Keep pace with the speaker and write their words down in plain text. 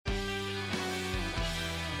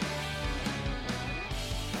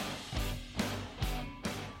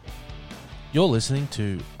You're listening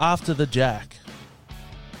to After the Jack,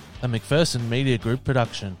 a McPherson Media Group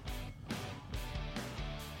production.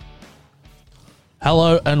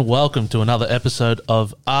 Hello and welcome to another episode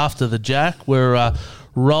of After the Jack. We're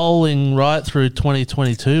rolling right through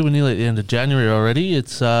 2022. We're nearly at the end of January already.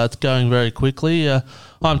 It's going very quickly.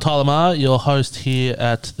 I'm Tyler Maher, your host here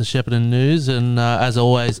at the Shepparton News, and as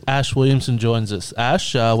always, Ash Williamson joins us.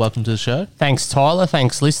 Ash, welcome to the show. Thanks, Tyler.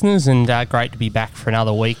 Thanks, listeners, and great to be back for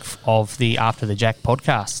another week of the After the Jack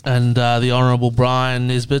podcast. And the Honourable Brian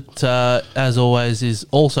Nisbet, as always, is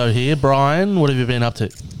also here. Brian, what have you been up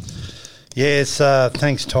to? Yes,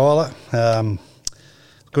 thanks, Tyler.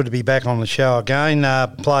 Good to be back on the show again.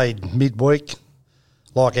 Played midweek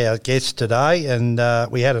like our guest today, and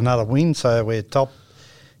we had another win, so we're top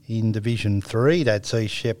in Division 3. That's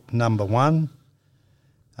East Shep number 1.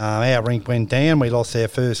 Our rink went down. We lost our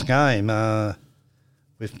first game. I'm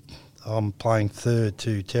playing third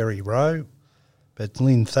to Terry Rowe, but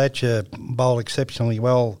Lynn Thatcher bowled exceptionally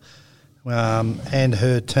well, and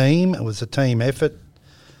her team. It was a team effort.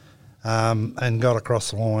 And got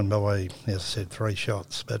across the line by, as I said, 3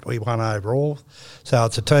 shots. But we won overall. So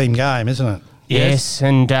it's a team game, isn't it? Yes,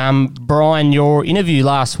 and Brian, your interview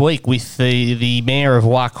last week with the Mayor of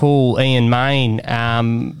Warcool, Ian Main,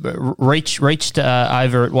 reached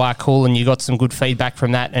over at Warcool, and you got some good feedback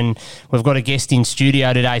from that. And we've got a guest in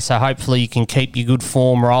studio today, so hopefully you can keep your good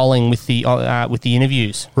form rolling with the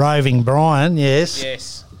interviews. Roving Brian, yes.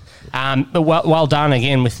 Yes. But well done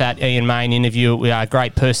again with that Ian Main interview.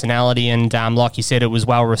 Great personality, and like you said, it was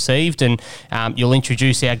well received. And you'll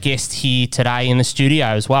introduce our guest here today in the studio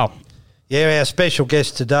as well. Yeah, our special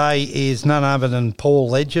guest today is none other than Paul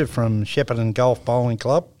Ledger from Shepparton Golf Bowling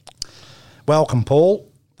Club. Welcome, Paul.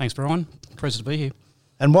 Thanks, Brian. Pleasure to be here.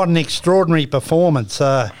 And what an extraordinary performance.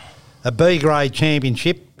 A B-grade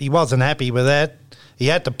championship. He wasn't happy with that. He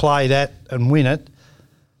had to play that and win it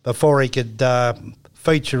before he could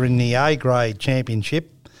feature in the A-grade championship,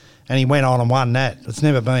 and he went on and won that. It's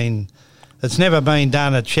never been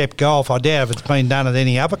done at Shep Golf. I doubt if it's been done at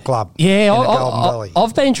any other club. Yeah, in the Golden Valley.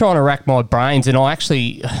 I've been trying to rack my brains, and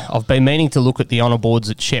I've been meaning to look at the honour boards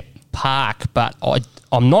at Shep Park, but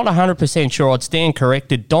I'm not 100% sure. I'd stand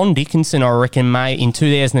corrected. Don Dickinson, I reckon, in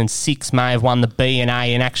 2006 may have won the B and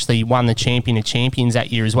A and actually won the Champion of Champions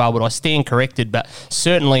that year as well, but I stand corrected. But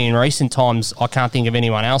certainly in recent times, I can't think of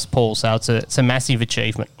anyone else, Paul, so it's a massive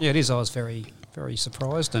achievement. Yeah, it is. I was very, very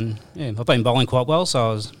surprised, and yeah, I've been bowling quite well, so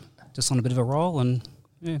I was just on a bit of a roll, and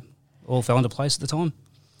yeah, all fell into place at the time.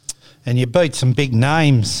 And you beat some big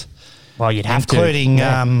names. Well, you'd have including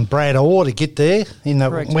Brad Orr to get there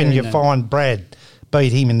when you find Brad.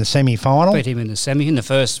 Beat him in the semi-final. Beat him in the semi. In the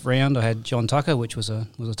first round, I had John Tucker, which was a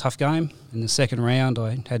tough game. In the second round,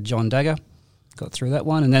 I had John Dagger. Got through that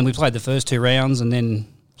one, and then we played the first 2 rounds, and then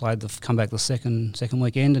come back the second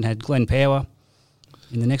weekend, and had Glenn Power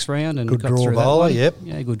in the next round, and good got draw through bowler. That one. Yep.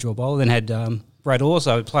 Yeah, good draw bowler. Then had Brad Orr.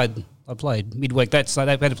 So I played midweek. So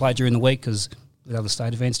they had to play during the week because with other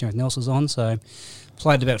state events and everything else was on. So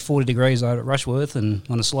played about 40 degrees out at Rushworth and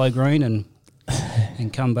on a slow green, and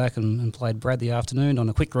come back and played Brad the afternoon on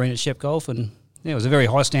a quick green at Shep Golf, and yeah, it was a very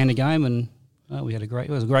high standard game, and it was a great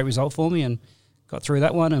result for me, and got through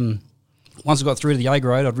that one. And once I got through to the A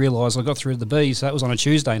grade, I'd realised I got through to the B, so that was on a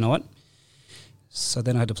Tuesday night. So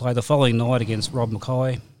then I had to play the following night against Rob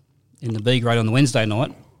Mackay in the B grade on the Wednesday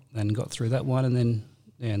night, and got through that one. And then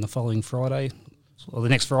and the following Friday, the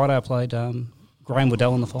next Friday, I played Graham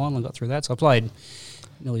Waddell in the final and got through that. So I played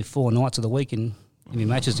nearly 4 nights of the week in my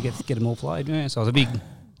matches to get them all played. Yeah, so it was a big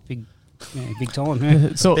time. Yeah.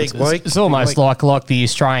 Big week. It's almost like the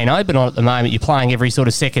Australian Open on at the moment. You're playing every sort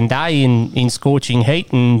of second day in scorching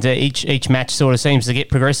heat, and each match sort of seems to get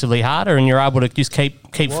progressively harder, and you're able to just keep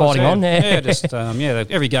fighting on there. Yeah,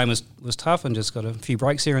 every game was tough, and just got a few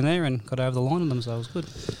breaks here and there, and got over the line on them, so it was good.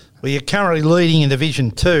 Well, you're currently leading in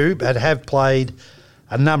Division 2, but have played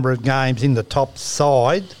a number of games in the top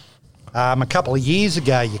side. A couple of years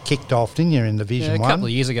ago, you kicked off, didn't you, in Division 1? A couple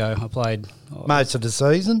of years ago, I played most of the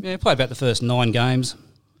season. Yeah, I played about the first 9 games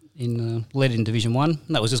led in Division 1. And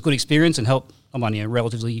that was just good experience and helped. I'm only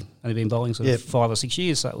been bowling sort of 5 or 6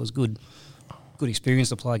 years, so it was good experience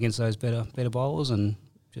to play against those better bowlers and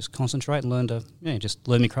just concentrate and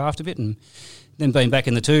learn my craft a bit. And then being back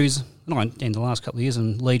in the twos, in the last couple of years,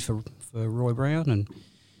 and lead for Roy Brown,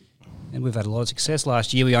 and we've had a lot of success.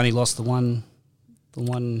 Last year we only lost the one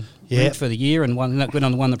rink for the year, and went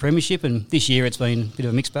on to win the premiership. And this year it's been a bit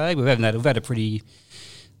of a mixed bag. We've had a pretty.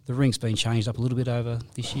 The rink's been changed up a little bit over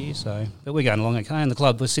this year, but we're going along okay. And the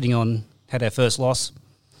club had our first loss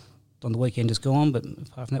on the weekend just gone, but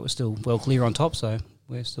apart from that we're still well clear on top, so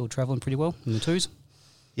we're still travelling pretty well in the twos.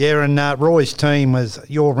 Yeah, and Roy's team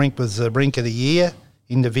your rink was the rink of the year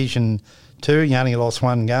in Division 2. You only lost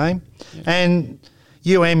one game. Yeah. And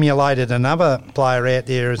you emulated another player out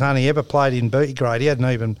there who's only ever played in B grade. He hadn't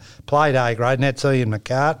even played A grade, and that's Ian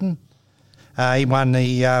McCartan. He won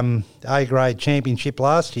the A grade championship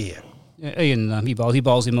last year. Yeah, Ian, he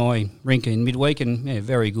bowls in my rink in midweek, and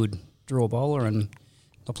very good draw bowler. And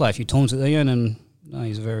I play a few tournaments with Ian, and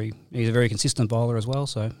he's a very consistent bowler as well.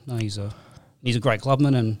 So he's a great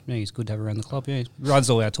clubman, and he's good to have around the club. Yeah, he runs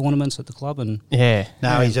all our tournaments at the club, and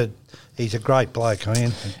he's a great bloke.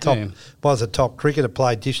 Ian, was a top cricketer,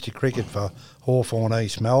 played district cricket for Hawthorn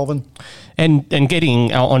East Melbourne. And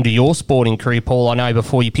getting onto your sporting career, Paul, I know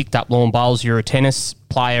before you picked up lawn bowls, you're a tennis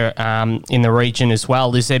player in the region as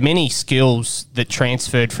well. Is there many skills that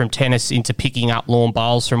transferred from tennis into picking up lawn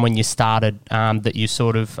bowls from when you started that you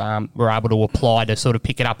sort of were able to apply to sort of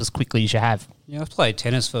pick it up as quickly as you have? Yeah, I've played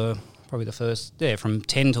tennis for probably the first, from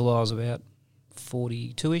 10 till I was about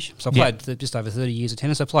 42-ish. So I played just over 30 years of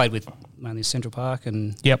tennis. I played with mainly Central Park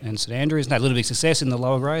and St Andrews, and had a little bit of success in the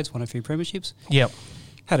lower grades, won a few premierships. Yep.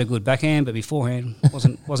 Had a good backhand, but my forehand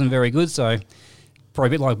wasn't very good, so probably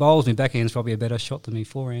a bit like bowls, my backhand's probably a better shot than my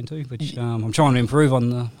forehand too, which I'm trying to improve on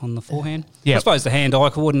the forehand. Yep. I suppose the hand-eye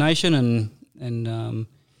coordination and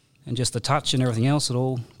just the touch and everything else, it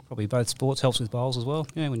all, probably both sports, helps with bowls as well,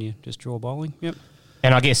 when you just draw bowling. Yep.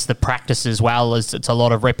 And I guess the practice as well is it's a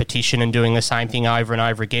lot of repetition and doing the same thing over and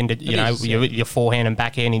over again. Your forehand and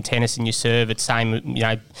backhand in tennis and your serve, it's same.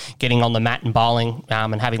 Getting on the mat and bowling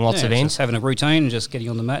and having lots of ends. Just having a routine and just getting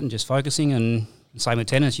on the mat and just focusing. And same with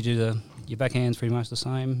tennis, you do your backhand's pretty much the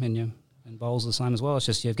same, and bowls the same as well. It's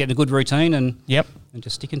just you're getting a good routine and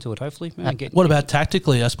just sticking to it. Hopefully. What about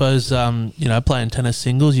tactically? I suppose playing tennis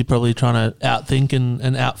singles, you're probably trying to outthink and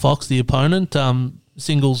outfox the opponent.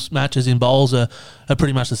 Singles matches in bowls are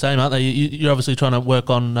pretty much the same, aren't they? You're obviously trying to work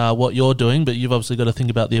on what you're doing, but you've obviously got to think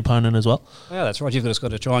about the opponent as well. Yeah, that's right. You've just got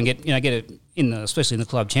to try and get it in especially in the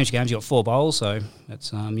club championship games. You've got 4 bowls, so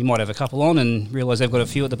that's you might have a couple on and realise they've got a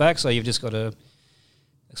few at the back. So you've just got to,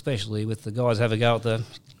 especially with the guys have a go at the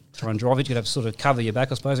try and drive it. You'd have to sort of cover your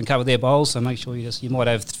back, I suppose, and cover their bowls. So make sure you might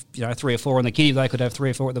have 3 or 4 on the kitty. They could have 3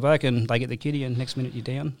 or 4 at the back, and they get the kitty, and next minute you're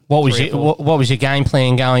down. What was your game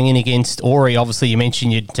plan going in against Ori? Obviously, you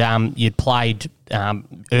mentioned you'd played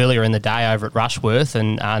earlier in the day over at Rushworth,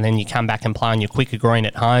 and then you come back and play on your quicker green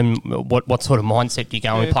at home. What sort of mindset do you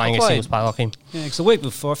go in playing a singles player like him? Yeah, because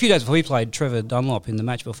a few days before, we played Trevor Dunlop in the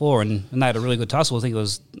match before, and they had a really good tussle. I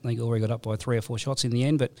think Ori got up by 3 or 4 shots in the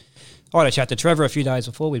end, but I had a chat to Trevor a few days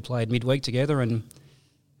before. We played midweek together, and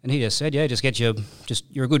he just said,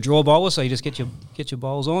 you're a good draw bowler, so you just get your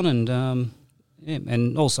bowls on, and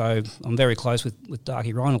and also I'm very close with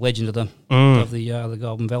Darky Ryan, a legend of the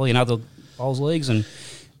Golden Valley and other bowls leagues, and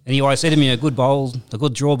he always said to me, a good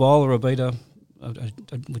draw bowler will beat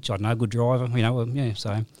which I don't know, a good driver,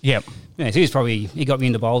 so he got me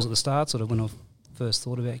into bowls at the start, sort of when I first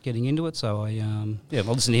thought about getting into it. So I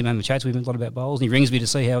listen to him have a chat with him a lot about bowls, and he rings me to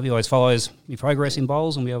see how he always follows my progress in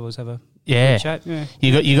bowls, and we always have a chat. Yeah.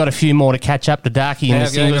 You got a few more to catch up to Darky in the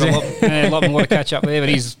singles. A lot more to catch up there, but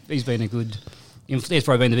he's been a good. He's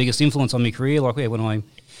probably been the biggest influence on my career. Like when I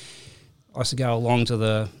used to go along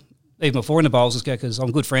to even before in the bowls, because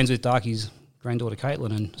I'm good friends with Darky's granddaughter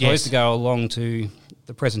Caitlin, and so I used to go along to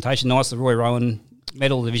the presentation nights, the Roy Rowan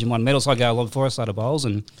medal, Division 1 medal. So I go along before I started bowls,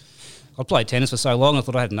 and I played tennis for so long. I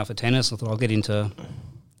thought I had enough of tennis. I thought I'll get into.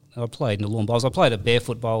 I played in the lawn bowls. I played at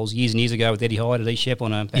barefoot bowls years and years ago with Eddie Hyde at East Shep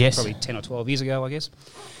probably 10 or 12 years ago, I guess.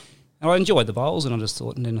 And I enjoyed the bowls, and I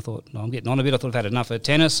thought, no, I'm getting on a bit. I thought I've had enough of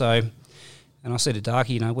tennis, so. And I said to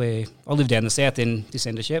Darky, where I live down the south end, this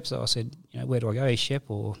end of Shep, so I said, where do I go, East Shep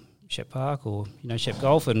or Shep Park or, Shep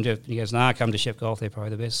Golf? And he goes, come to Shep Golf, they're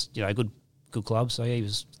probably the best, good club. So, he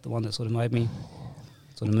was the one that sort of made me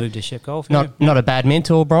sort of move to Shep Golf. Not a bad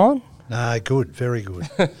mentor, Brian? No, good, very good.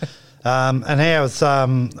 And how's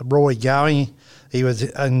Roy going? He was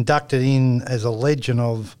inducted in as a legend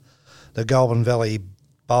of the Goulburn Valley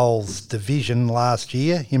Bowls division last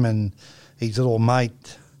year, him and his little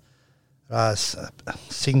mate,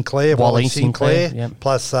 Sinclair, Wally Sinclair,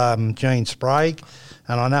 plus Gene Sprague,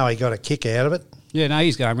 and I know he got a kick out of it. Yeah, no,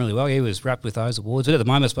 he's going really well. He was wrapped with those awards. But at the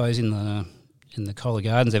moment, I suppose in the Kohler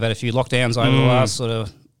Gardens, they've had a few lockdowns over the last sort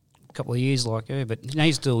of couple of years, but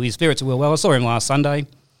his spirits are well. I saw him last Sunday,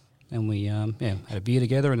 and we had a beer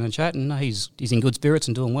together and a chat, and he's in good spirits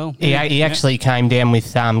and doing well. He actually came down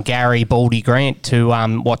with Gary Baldy Grant to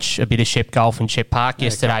watch a bit of Shep Golf and Shep Park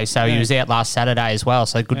yesterday, so he was out last Saturday as well,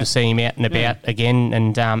 so good to see him out and about again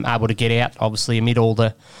and able to get out, obviously, amid all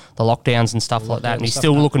the lockdowns and stuff like that, and he's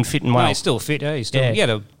still looking fit and well. No, he's still fit, He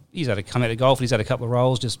had he's had to come out of golf. He's had a couple of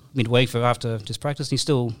rolls just midweek for after just practice.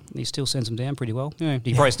 And he still sends them down pretty well. Yeah,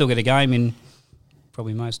 he probably still get a game in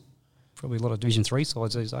probably a lot of Division 3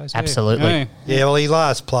 sides these days. Absolutely. Yeah, well, he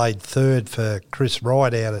last played third for Chris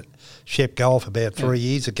Wright out at Shep Golf about 3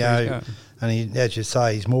 years ago. And he, as you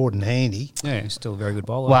say, he's more than handy. Yeah, he's still a very good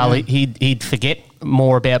bowler. Well, he'd forget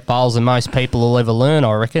more about bowls than most people will ever learn,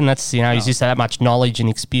 I reckon. That's, he's just that much knowledge and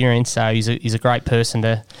experience, so he's a great person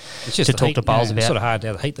to talk to bowls about. It's sort of hard to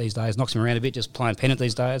have the heat these days. Knocks him around a bit just playing pennant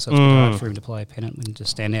these days, so it's hard for him to play a pennant and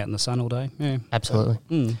just stand out in the sun all day. Yeah.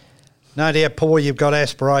 Absolutely. No doubt, Paul, you've got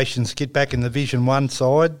aspirations to get back in the Division 1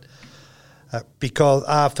 side because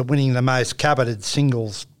after winning the most coveted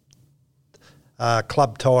singles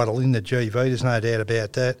club title in the GV, there's no doubt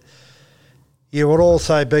about that. You would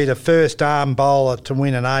also be the first arm bowler to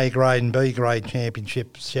win an A grade and B grade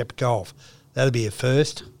championship Shep Golf. That'd be a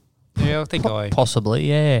first. Yeah, I think possibly,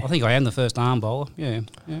 yeah. I think I am the first arm bowler. Yeah.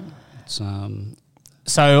 It's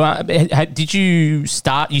So, did you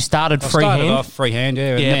start? You started freehand. I started off freehand,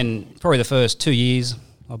 and then probably the first 2 years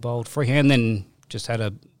I bowled freehand. Then just had a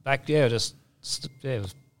back, it was a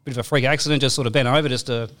bit of a freak accident. Just sort of bent over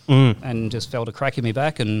and just felt a crack in my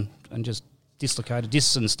back and just dislocated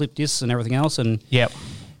discs and slipped discs and everything else. And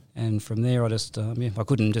and from there I just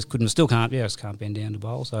still can't bend down to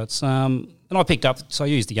bowl. So it's and I picked up. So I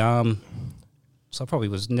used the arm. So I probably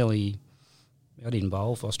was nearly. I didn't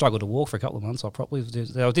bowl. I struggled to walk for a couple of months. I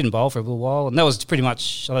didn't bowl for a little while, and that was pretty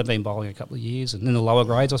much. I'd been bowling a couple of years, and in the lower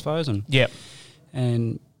grades, I suppose.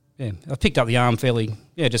 And I picked up the arm fairly.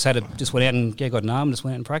 Yeah, just went out and got an arm. Just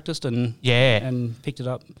went out and practiced, and picked it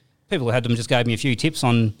up. People who had them just gave me a few tips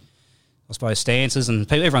on, I suppose, stances,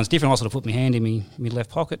 and everyone's different. I sort of put my hand in my left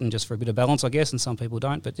pocket and just for a bit of balance, I guess, and some people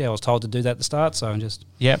don't. But I was told to do that at the start, so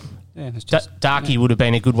Darky would have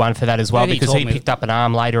been a good one for that as well because he picked up an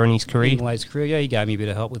arm later in his career. He gave me a bit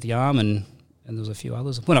of help with the arm, and there was a few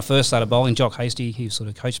others. When I first started bowling, Jock Hasty, he sort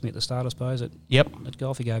of coached me at the start, I suppose, at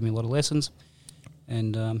golf. He gave me a lot of lessons,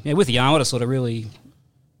 and with the arm, I just sort of really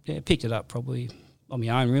picked it up probably on my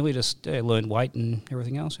own, really, just learned weight and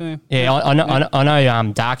everything else. I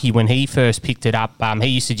know. Darky, when he first picked it up, he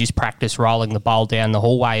used to just practice rolling the bowl down the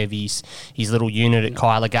hallway of his little unit at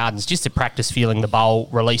Kyla Gardens, just to practice feeling the bowl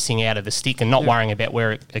releasing out of the stick and not worrying about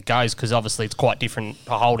where it goes, because obviously it's quite different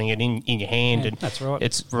holding it in your hand, and that's right.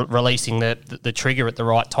 It's releasing the trigger at the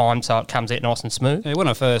right time so it comes out nice and smooth. Yeah, when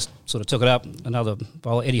I first sort of took it up, another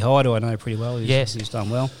bowler, Eddie Hyde, who I know pretty well, he's done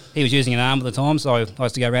well. He was using an arm at the time, so I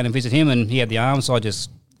used to go around and visit him, and he had the arm, so I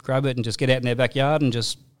just grab it and just get out in their backyard and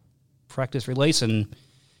just practice release and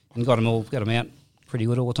got them out pretty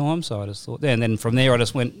good all the time. So I just thought, and then from there I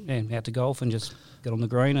just went out to golf and just got on the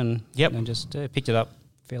green and just picked it up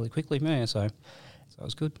fairly quickly. So it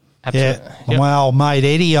was good. Absolutely. Yeah, my old mate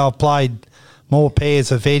Eddie, I've played more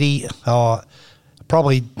pairs of Eddie.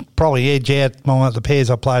 Probably edge out the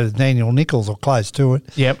pairs I played with Daniel Nichols or close to it.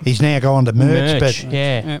 Yep. He's now gone to Merch.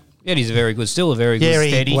 But Eddie's very good steady, very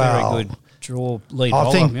good draw lead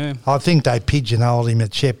bowler. I think they pigeonholed him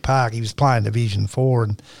at Shep Park. He was playing Division 4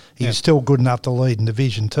 and he was still good enough to lead in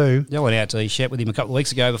Division 2. I went out to Shep with him a couple of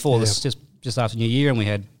weeks ago before this, just after New Year, and we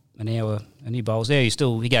had an hour and he bowls there.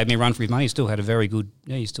 He gave me a run for his money. He still had a very good.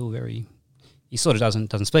 He's still very. He sort of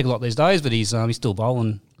doesn't speak a lot these days, but he's still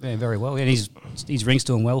bowling very well. And his ring's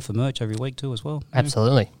doing well for Merch every week too as well.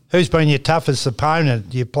 Absolutely. Who's been your toughest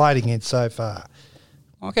opponent you've played against so far?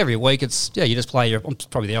 Like every week, it's you just play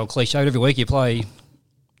probably the old cliche. Every week you play,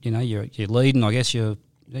 you're leading. I guess you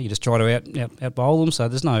just try to out bowl them. So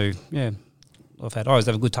there's no I always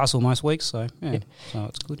have a good tussle most weeks. So so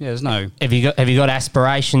it's good. There's no. Have you got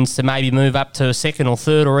aspirations to maybe move up to a second or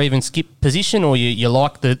third or even skip position, or you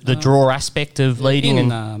like the draw aspect of leading?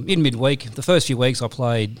 In midweek, the first few weeks I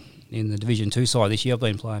played in the Division 2 side this year. I've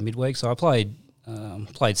been playing midweek, so I played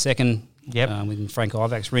second. With Frank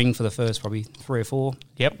Ivak's ring for the first probably 3 or 4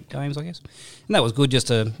 games, I guess, and that was good just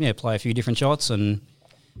to play a few different shots and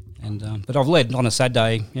but I've led on a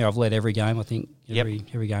Saturday. I've led every game. I think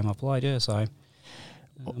every game I played. So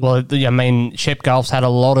Shep Golf's had a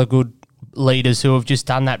lot of good leaders who have just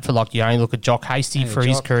done that for look at Jock Hasty for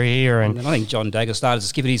his career, and I think John Dagger started as a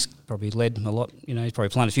skipper. He's probably led a lot. He's probably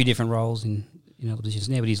played a few different roles in. But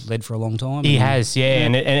he's led for a long time. He has,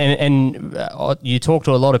 and you talk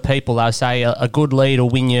to a lot of people, they'll say a good lead will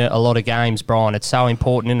win you a lot of games, Brian. It's so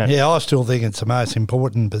important, isn't it? Yeah, I still think it's the most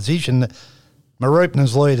important position.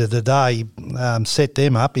 Marupna's leader today set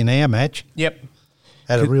them up in our match. Yep.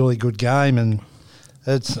 Had a really good game, and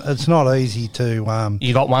it's not easy to...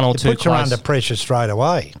 you got one or two puts you under pressure straight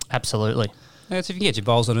away. Absolutely. So if you can get your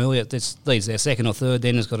bowls on earlier, this leads their second or third,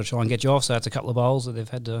 then has got to try and get you off. So it's a couple of bowls that they've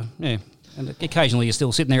had to, And occasionally you're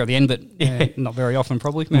still sitting there at the end, but not very often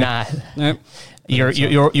probably. Nah. No.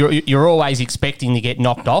 You're always expecting to get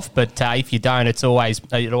knocked off, but if you don't, it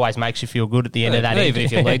always makes you feel good at the end of that. Even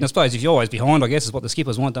if you're leading, I suppose if you're always behind, I guess is what the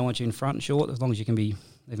skippers want. Don't want you in front and short. As long as you can be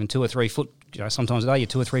even 2 or 3 foot. Sometimes a day you're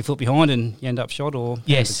 2 or 3 foot behind and you end up shot, or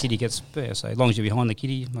yes, the kiddie gets. So as long as you're behind the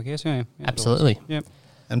kiddie, I guess. Absolutely. Yeah.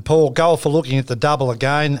 And Paul, Golf are looking at the double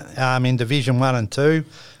again in Division 1 and 2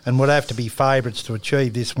 and would have to be favourites to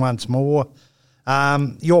achieve this once more.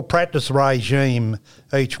 Your practice regime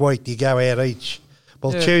each week, do you go out each?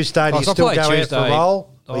 Well, Tuesday, do you still go out for a roll?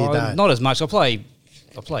 Or you don't? Not as much. I play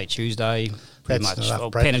Tuesday pretty That's much.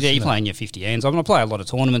 enough practice, You're playing your 50 hands. I play a lot of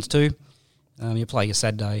tournaments too. You play your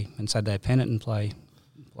Saturday pennant and play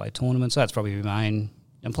tournaments. So that's probably my main.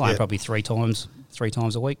 I'm playing probably three times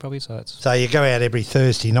a week probably. So you go out every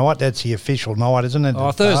Thursday night. That's the official night, isn't it?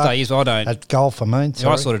 Thursday is. I don't. At golf, I mean.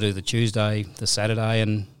 I sort of do the Tuesday, the Saturday,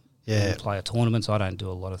 and yeah, play a tournament. So I don't do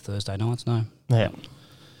a lot of Thursday nights. No. Yeah.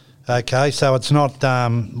 Okay, so it's not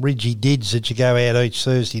Ridgy Dids that you go out each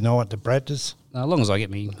Thursday night to practice? As long as I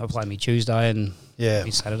play me Tuesday and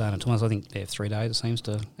me Saturday and twice. I think 3 days it seems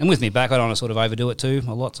to. And with me back, I don't want to sort of overdo it too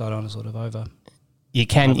a lot, so I don't want to sort of over. You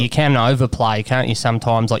can overplay, can't you?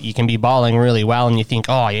 Sometimes, like you can be bowling really well, and you think,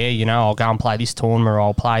 oh yeah, I'll go and play this tournament, or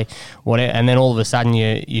I'll play whatever, and then all of a sudden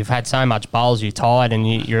you've had so much bowls, you're tired, and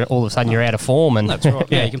you're all of a sudden you're out of form. And that's right.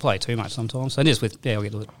 Yeah, you can play too much sometimes. So just with I'll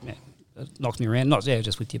get it knocks me around. Not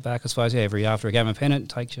just with your back, I suppose. Yeah, after a game of pennant, it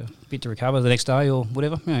takes you a bit to recover the next day or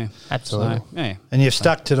whatever. Yeah, absolutely. So, and you've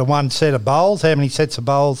stuck to the one set of bowls. How many sets of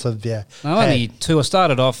bowls have you? No, only 2. I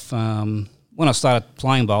started off when I started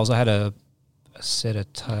playing bowls. I had a set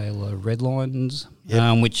of Taylor Red Lines,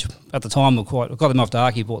 which at the time I got them off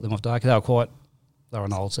Darky, bought them off Darky. They were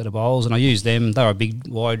an old set of bowls, and I used them. They were a big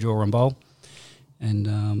wide draw and bowl.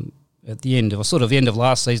 And at the end of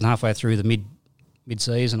last season, halfway through the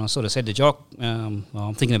mid-season, I sort of said to Jock, I'm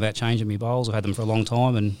thinking about changing my bowls. I've had them for a long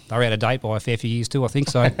time, and they were out of date by a fair few years too, I think.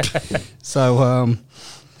 So,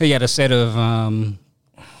 he had a set of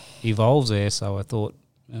Evolves there, so I thought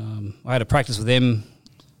I had a practice with them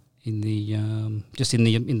in the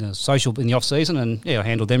off season, and I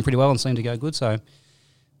handled them pretty well and seemed to go good. So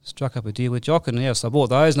struck up a deal with Jock, and so I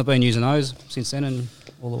bought those, and I've been using those since then and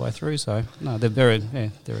all the way through. So no, they're very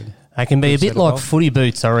they can be a bit like footy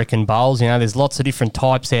boots, I reckon. Bowls, there's lots of different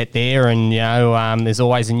types out there, and there's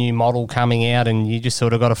always a new model coming out, and you just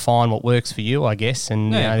sort of got to find what works for you, I guess.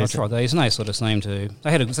 And I tried these, and they sort of seem to.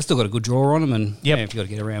 They still got a good draw on them, and if you got to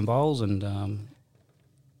get around bowls and.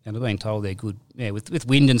 And I've been told they're good. Yeah, with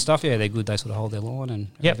wind and stuff, they're good. They sort of hold their line and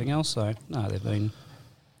everything else. So, no, they've been...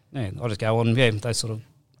 Yeah, I just go on,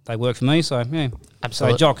 they work for me, so,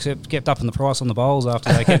 Absolutely. So, Jock kept up in the price on the bowls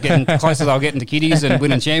after they kept getting closer. They were getting to kiddies and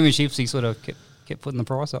winning championships. He sort of kept putting the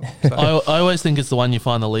price up. So. I always think it's the one you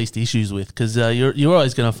find the least issues with, because you're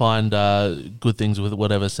always going to find good things with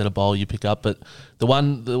whatever set of bowl you pick up, but the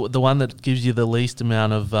one that gives you the least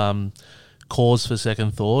amount of... cause for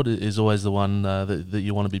second thought is always the one that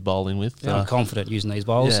you want to be bowling with. I'm confident using these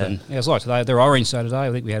bowls, and it's like today. They're orange, so today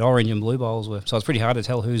I think we had orange and blue bowls, so it's pretty hard to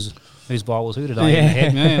tell whose bowl was who today.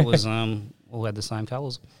 It was all had the same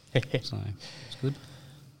colours, so it's good.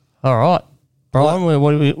 All right, Brian,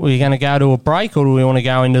 were you going to go to a break, or do we want to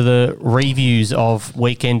go into the reviews of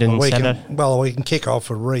weekend and Saturday? We can kick off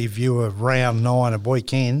a review of round 9 of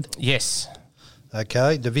weekend. Yes.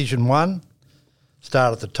 Okay, Division 1.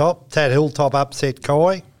 Start at the top. Tad Hilltop upset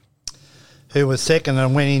Kai, who was second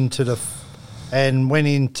and went into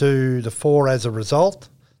the 4 as a result.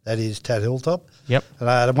 That is Tad Hilltop. Yep.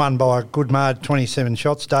 They won by a good margin, 27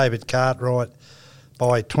 shots. David Cartwright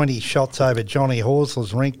by 20 shots over Johnny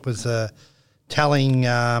Horsell's rink was a telling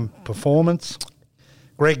performance.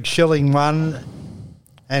 Greg Schilling won,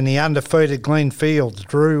 and the undefeated Glenn Fields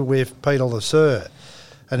drew with Peter Lasser.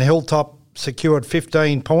 And Hilltop secured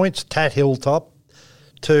 15 points. Tad Hilltop.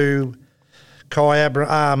 To Kai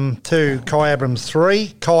Abrams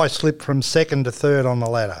 3. Kai slipped from second to third on the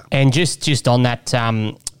ladder. And just on that,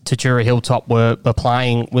 Tatura Hilltop were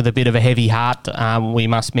playing with a bit of a heavy heart. We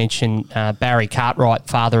must mention Barry Cartwright,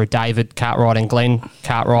 father of David Cartwright and Glenn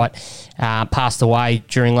Cartwright, passed away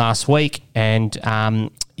during last week. And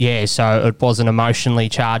so it was an emotionally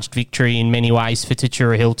charged victory in many ways for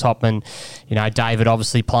Tatura Hilltop. And, David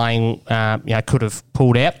obviously playing, could have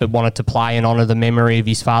pulled out, but wanted to play and honour the memory of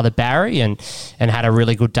his father, Barry, and had a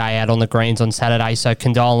really good day out on the greens on Saturday. So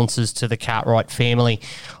condolences to the Cartwright family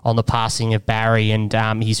on the passing of Barry. And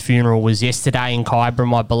his funeral was yesterday in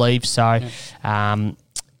Kyabram, I believe. So,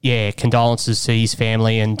 Yeah, condolences to his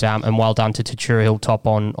family and well done to Tatura Hilltop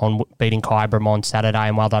on beating Kyabram on Saturday,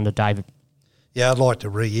 and well done to David. Yeah, I'd like to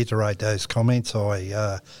reiterate those comments.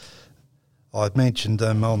 I mentioned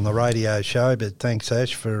them on the radio show, but thanks,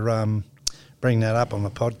 Ash, for bringing that up on the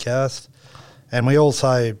podcast. And we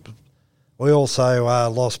also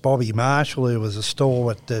lost Bobby Marshall, who was a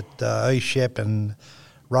stalwart at East Shep and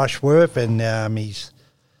Rushworth, and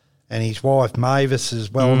his wife Mavis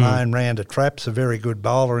is well known round the traps, a very good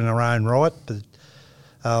bowler in her own right.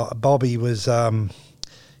 But Bobby was a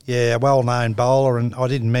well-known bowler, and I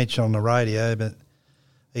didn't mention on the radio, but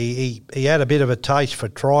he had a bit of a taste for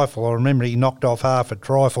trifle. I remember he knocked off half a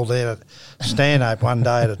trifle there at Stanhope one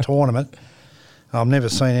day at a tournament. I've never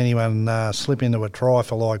seen anyone slip into a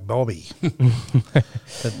trifle like Bobby.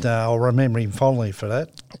 But I'll remember him fondly for that.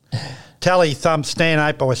 Tally thumped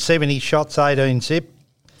Stanhope by 70 shots, 18 zip,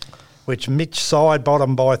 which Mitch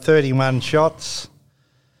side-bottomed by 31 shots.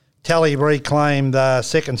 Tally reclaimed the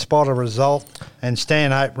second spot of result, and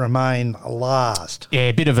Stanhope remained last. Yeah,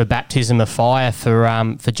 a bit of a baptism of fire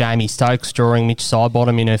for Jamie Stokes, drawing Mitch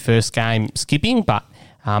Sidebottom in her first game skipping, but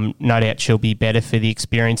no doubt she'll be better for the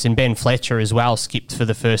experience. And Ben Fletcher as well skipped for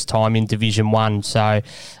the first time in Division 1. So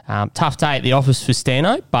tough day at the office for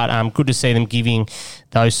Stanhope, but good to see them giving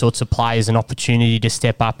those sorts of players an opportunity to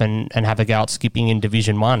step up and have a go at skipping in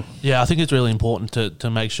Division 1. Yeah, I think it's really important to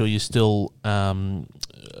make sure you're still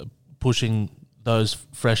pushing those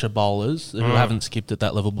fresher bowlers who haven't skipped at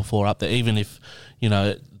that level before up there, even if,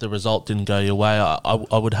 the result didn't go your way.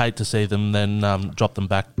 I would hate to see them then drop them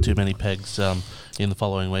back too many pegs in the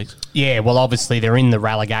following weeks. Yeah, well, obviously they're in the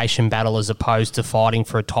relegation battle as opposed to fighting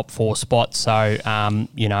for a top 4 spot. So, I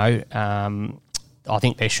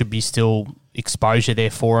think there should be still exposure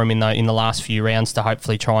there for them in the last few rounds to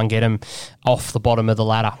hopefully try and get them off the bottom of the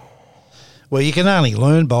ladder. Well, you can only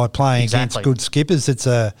learn by playing against good skippers. It's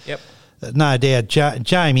no doubt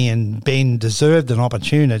Jamie and Ben deserved an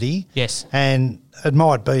opportunity. Yes. And it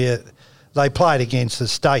might be they played against the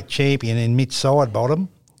state champion in Mitch Sidebottom.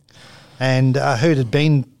 And who did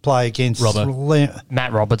Ben play against?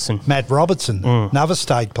 Matt Robertson. Another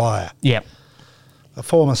state player. Yep. A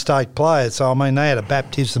former state player. So, I mean, they had a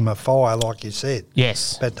baptism of fire, like you said.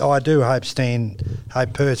 Yes. But I do hope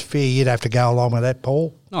Perth's fair. You'd have to go along with that,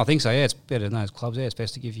 Paul. No, I think so, yeah. It's better than those clubs, yeah. It's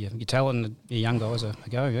best to give your talent and your young guys a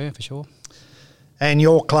go, yeah, for sure. And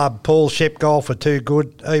your club, Paul, Shep Golf are too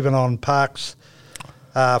good, even on Park's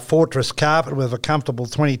Fortress carpet with a comfortable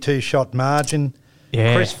 22-shot margin.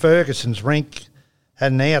 Yeah. Chris Ferguson's rink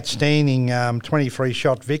had an outstanding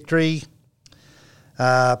 23-shot victory.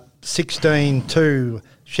 16-2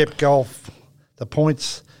 Shep Golf, the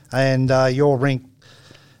points. And your rink,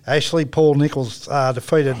 Ashley, Paul Nichols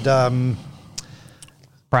defeated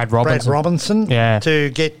Brad Robinson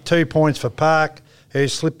to get 2 points for Park, who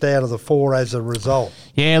slipped out of the 4 as a result.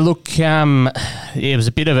 Yeah, look, it was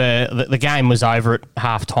a bit of the game was over at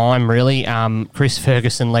half-time, really. Chris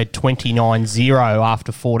Ferguson led 29-0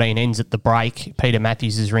 after 14 ends at the break. Peter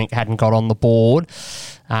Matthews' rink hadn't got on the board.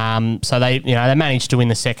 So they managed to win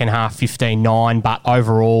the second half 15-9, but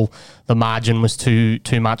overall the margin was too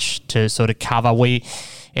much to sort of cover.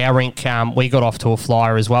 Our rink, we got off to a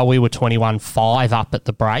flyer as well. We were 21-5 up at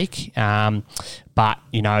the break. But,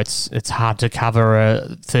 it's hard to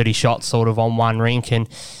cover 30 shots sort of on one rink. And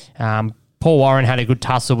Paul Warren had a good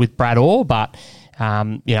tussle with Brad Orr, but,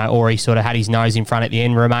 Orr sort of had his nose in front at the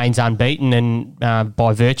end, remains unbeaten. And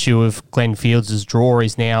by virtue of Glenn Fields' draw,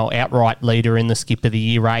 is now outright leader in the Skip of the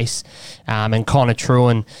Year race. And Connor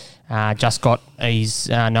Truen just got his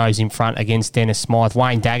nose in front against Dennis Smythe.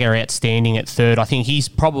 Wayne Dagger outstanding at third. I think he's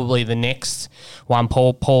probably the next one.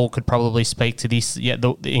 Paul could probably speak to this. Yeah,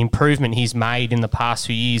 the improvement he's made in the past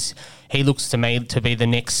few years, he looks to me to be the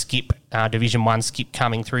next skip, Division 1 skip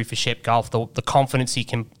coming through for Shep Golf. The confidence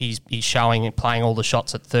he's showing and playing all the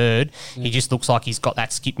shots at third, he just looks like he's got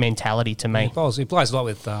that skip mentality to me. He plays a lot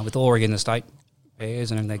with Oregon, the state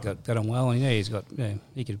pairs, and they got on well. And he's got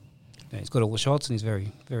he's got all the shots, and he's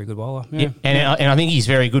very, very good bowler. Yeah. And I think he's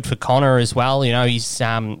very good for Connor as well. He's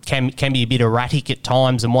can be a bit erratic at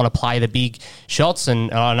times and want to play the big shots.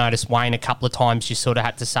 And I noticed Wayne a couple of times you sort of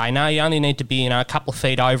had to say, no, you only need to be a couple of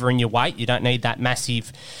feet over in your weight. You don't need that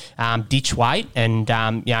massive ditch weight. And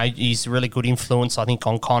he's a really good influence, I think,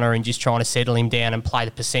 on Connor and just trying to settle him down and play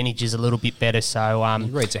the percentages a little bit better. So he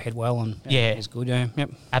reads ahead well, and he's good. Yeah,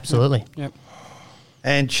 yep, absolutely. Yep.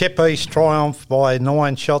 And Shep East triumphed by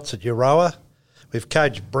 9 shots at Euroa, with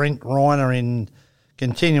coach Brent Reiner in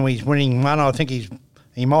continuing his winning run. I think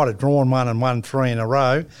he might have drawn one and won 3 in a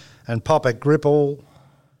row. And Papa Gripple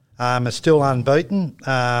is still unbeaten,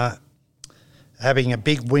 having a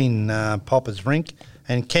big win, Papa's rink.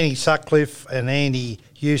 And Kenny Sutcliffe and Andy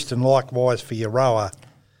Houston likewise for Euroa.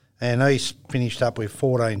 And East finished up with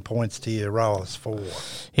 14 points to Euroa's 4.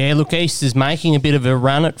 Yeah, look, East is making a bit of a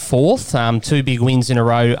run at fourth. 2 big wins in a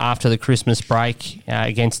row after the Christmas break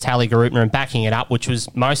against Tallygaroopna and backing it up, which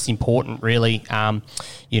was most important, really. After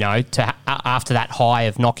that high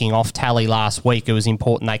of knocking off Tally last week, it was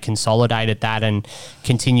important they consolidated that and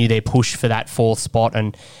continue their push for that fourth spot.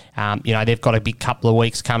 And they've got a big couple of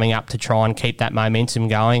weeks coming up to try and keep that momentum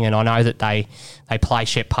going. And I know that they play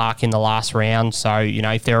Shep Park in the last round, so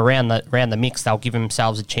if they're around the mix, they'll give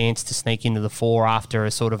themselves a chance to sneak into the 4 after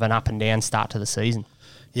a sort of an up and down start to the season.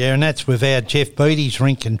 Yeah, and that's without Jeff Beattie's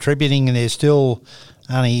rink contributing, and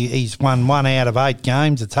he's won 1 out of 8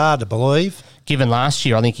 games. It's hard to believe. Given last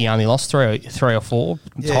year, I think he only lost three or four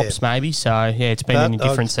tops, maybe. So yeah, it's been a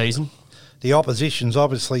different season. The opposition's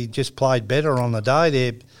obviously just played better on the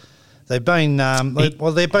day. They've been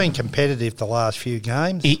they've been competitive the last few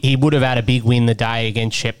games. He would have had a big win the day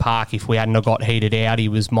against Shep Park if we hadn't have got heated out. He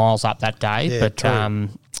was miles up that day,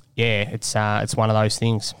 it's one of those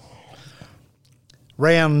things.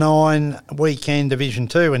 Round 9, weekend Division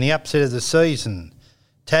 2, and the upset of the season.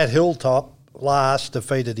 Tat Hilltop last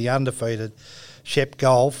defeated the undefeated Shep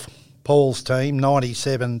Golf, Paul's team,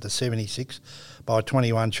 97-76 by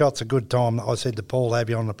 21 shots. A good time, I said to Paul, have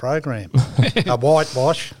you on the program. A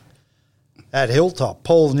whitewash at Hilltop.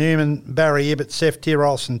 Paul Newman, Barry Ibbott, Seth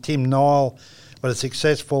Tiros and Tim Nile were the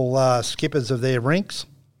successful skippers of their rinks.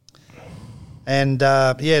 And,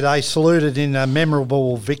 they saluted in a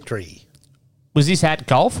memorable victory. Was this at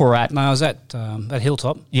golf or at... No, it was at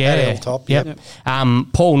Hilltop. Yeah. At Hilltop, yep.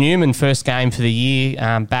 Paul Newman, first game for the year,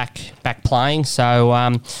 back playing. So,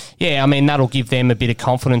 that'll give them a bit of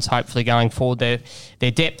confidence, hopefully, going forward.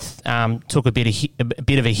 Their depth took a bit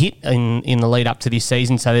of a hit in the lead up to this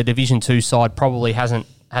season, so their Division 2 side probably hasn't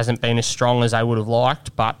been as strong as they would have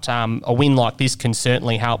liked, but a win like this can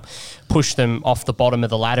certainly help push them off the bottom of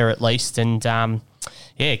the ladder at least, and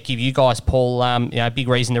give you guys, Paul, a big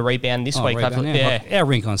reason to rebound this week. Rebound, Like our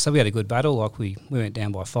rink on, so we had a good battle. Like we went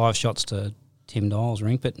down by 5 shots to Tim Niles'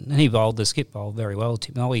 rink, but he bowled the skip bowl very well.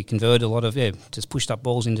 Tim Niles, he converted a lot of just pushed up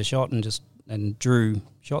balls into shot and drew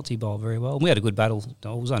shots. He bowled very well. And we had a good battle. It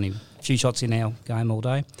was only a few shots in our game all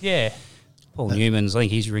day. Yeah. Paul Newman's, I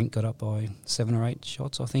think his rink got up by 7 or 8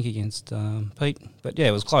 shots, I think, against Pete. But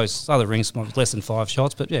it was close. Other rinks might be less than 5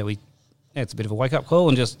 shots, but it's a bit of a wake-up call,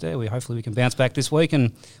 and hopefully we can bounce back this week.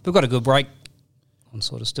 And we've got a good break on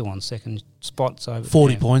still on second spot. So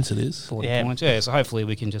 40 points it is. 40 points, so hopefully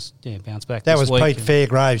we can just bounce back That this was week. Pete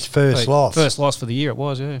Fairgrave's first loss. First loss for the year it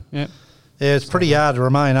was, yeah. Yeah, it's pretty hard to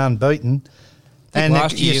remain unbeaten. And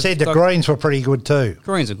you said the Greens were pretty good too.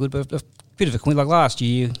 Greens are good, but a bit of a like last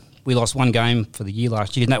year, we lost 1 game for the year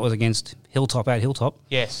last year, and that was against Hilltop at Hilltop.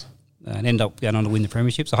 Yes. And end up going on to win the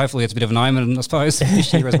premiership. So hopefully it's a bit of an omen, I suppose,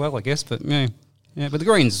 this year as well, I guess. But but the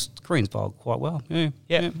Greens bowled quite well. Yeah.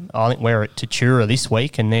 I think we're at Tatura this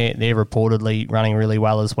week, and they're reportedly running really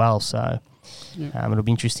well as well. So it'll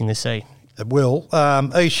be interesting to see. It will.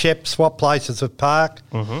 East Shep swapped places with Park,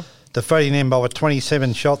 defeating them by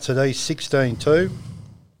 27 shots at East, 16-2.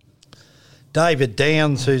 David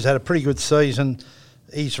Downs, who's had a pretty good season,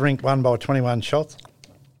 he's rink won by 21 shots.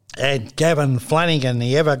 And Gavin Flanagan,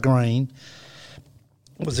 the evergreen,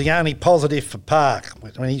 was the only positive for Park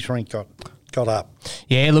when his rink got up.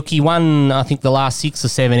 Yeah, look, he won, I think, the last 6 or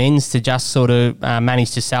 7 ends to just sort of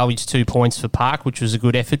manage to salvage 2 points for Park, which was a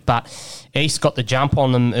good effort. But East got the jump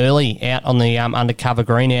on them early out on the undercover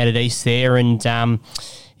green out at East there, and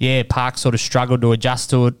Park sort of struggled to adjust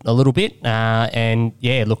to it a little bit.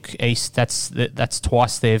 East, that's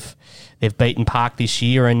twice they've beaten Park this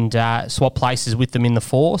year and swapped places with them in the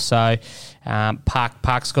 4. So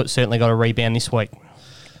Park's certainly got a rebound this week.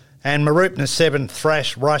 And Maroopna 7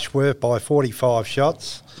 thrashed Rushworth by 45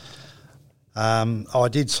 shots. I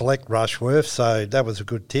did select Rushworth, so that was a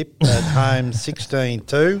good tip. At home,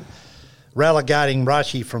 16-2. Relegating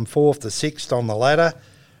Rushy from 4th to 6th on the ladder.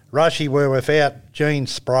 Rushy were without Gene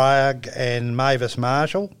Sprague and Mavis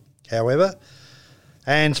Marshall, however.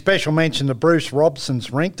 And special mention to Bruce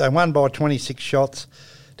Robson's rink. They won by 26 shots.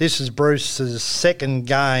 This is Bruce's 2nd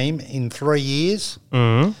game in 3 years.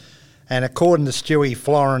 Mm-hmm. And according to Stewie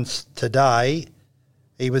Florence today,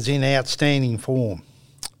 he was in outstanding form.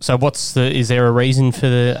 So is there a reason for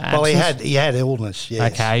the absence? Well, he had illness,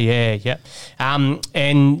 yes. Okay, yeah.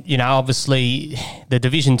 And, obviously the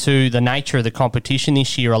Division 2, the nature of the competition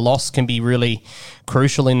this year, a loss can be really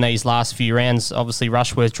crucial in these last few rounds. Obviously,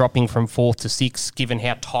 Rushworth dropping from 4th to 6th, given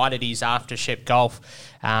how tight it is after Shep Golf.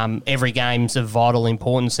 Every game's of vital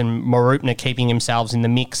importance, and Mooroopna keeping themselves in the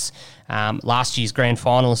mix. Last year's grand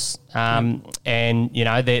finalists,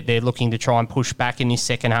 and they're looking to try and push back in this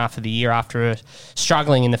second half of the year after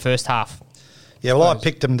struggling in the first half. Yeah, well, I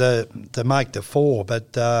picked them to make the 4,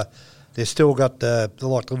 but they've still got the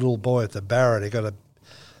little boy at the barra. They've got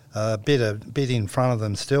a bit in front of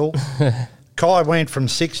them still. Kai went from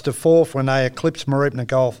 6th to 4th when they eclipsed Mooroopna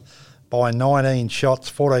Golf by 19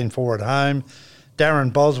 shots, 14-4 at home.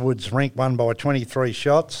 Darren Boswood's rink won by 23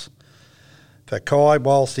 shots for Kai,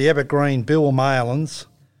 whilst the Evergreen Bill Malins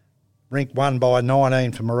rink won by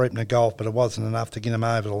 19 for Mooroopna Golf, but it wasn't enough to get them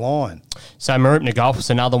over the line. So Mooroopna Golf was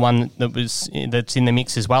another one that's in the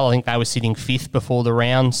mix as well. I think they were sitting 5th before the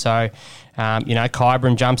round. So,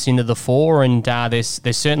 Kyburn jumps into the 4, and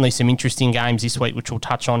there's certainly some interesting games this week, which we'll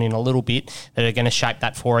touch on in a little bit, that are going to shape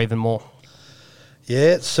that 4 even more.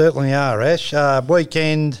 Yeah, it certainly are, Ash.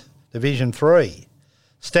 Weekend Division 3.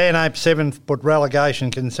 Stanhope 7th put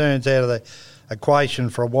relegation concerns out of the equation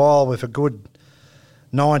for a while with a good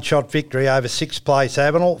 9-shot victory over 6th place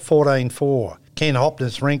Avenel, 14-4. Ken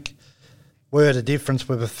Hopner's rink were the difference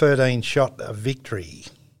with a 13-shot victory.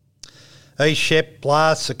 East Shep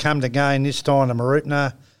Blast succumbed again, this time to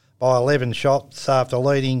Mooroopna by 11 shots after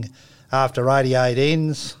leading after 88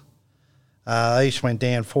 ends. East went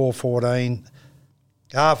down 4-14.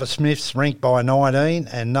 Arthur Smith's rink by 19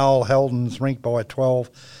 and Noel Heldon's rink by 12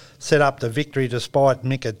 set up the victory despite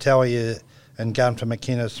Mick Italia and Gunter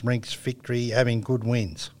McInnes' rink's victory having good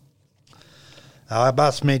wins. I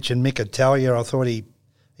must mention Mick Italia. I thought he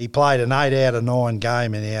played an 8 out of 9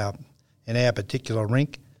 game in our particular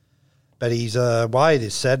rink, but he's away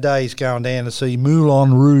this Saturday. He's going down to see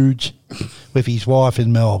Moulin Rouge with his wife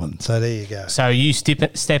in Melbourne. So there you go. So are you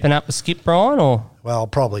stepping up a skip, Brian, or? Well,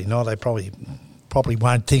 probably not. They probably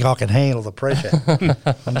won't think I can handle the pressure.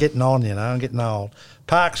 I'm getting on, I'm getting old.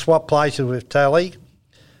 Park swap places with Tally,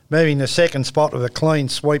 moving the second spot with a clean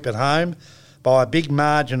sweep at home by a big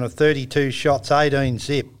margin of 32 shots, 18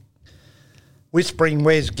 zip. Whispering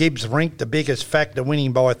Wes Gibbs rinked the biggest factor,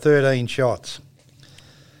 winning by 13 shots.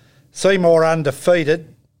 Seymour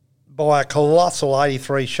undefeated by a colossal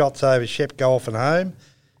 83 shots over Shep Golf at home,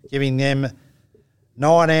 giving them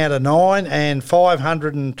 9 out of 9 and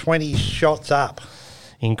 520 shots up.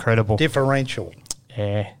 Incredible. Differential.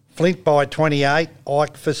 Yeah. Flint by 28,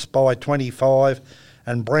 Eichfuss by 25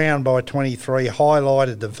 and Brown by 23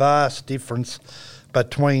 highlighted the vast difference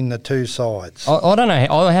between the two sides. I don't know.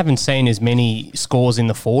 I haven't seen as many scores in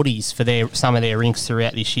the 40s for some of their rinks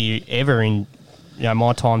throughout this year ever in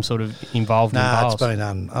my time sort of involved in bowls. It's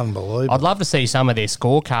been unbelievable. I'd love to see some of their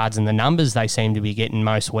scorecards and the numbers they seem to be getting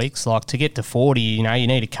most weeks. Like to get to 40, you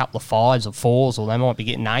need a couple of 5s or 4s, or they might be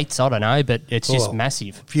getting 8s. I don't know, but it's just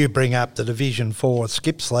massive. If you bring up the Division 4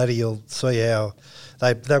 skips ladder, you'll see how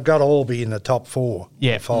they've got to all be in the top 4.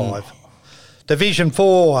 Yeah. 5. Division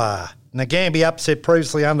 4, Nagambie upset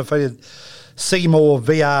previously undefeated Seymour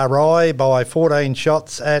VRI by 14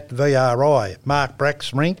 shots at VRI. Mark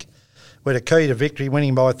Brack's rink with a key to victory,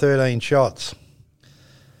 winning by 13 shots.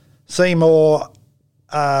 Seymour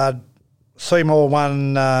won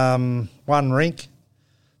one rink.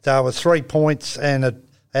 So it was 3 points and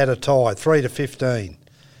at a tie, 3-15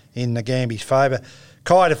 in Nagambie's favour.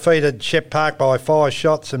 Kai defeated Shep Park by 5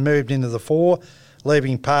 shots and moved into the 4,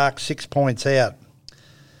 leaving Park 6 points out.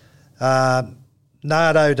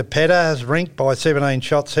 Nardo DePetta's rink by 17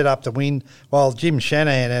 shots set up the win, while Jim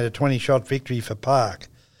Shanahan had a 20-shot victory for Park,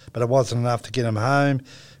 but it wasn't enough to get him home.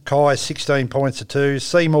 Kai 16 points to 2.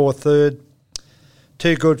 Seymour third.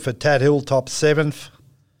 Too good for Tad Hilltop 7th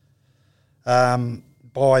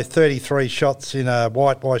by 33 shots in a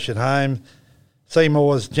whitewash at home.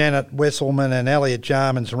 Seymour's Janet Wesselman and Elliot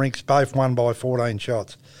Jarman's rinks both won by 14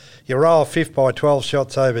 shots. Euroa 5th by 12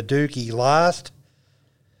 shots over Dookie last.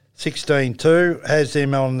 16-2 has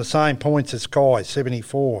them on the same points as Kai,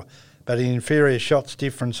 74, but an inferior shots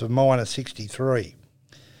difference of minus 63.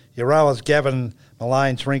 Euroa's Gavin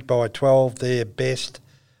Mullane's rink by 12, their best,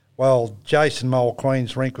 while Jason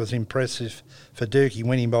Mulqueen's rink was impressive for Dookie,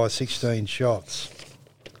 winning by 16 shots.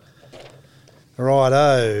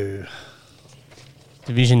 Righto.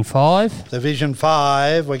 Division 5. Division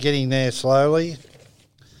 5, we're getting there slowly.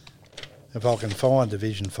 If I can find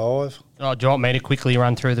Division 5. Oh, do you want me to quickly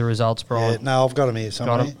run through the results, Brian? Yeah, no, I've got them here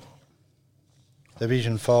somewhere. Got 'em.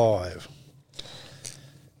 Division 5.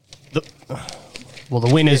 The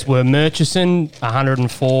winners were Murchison,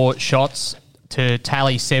 104 shots to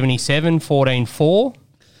Tally 77, 14-4.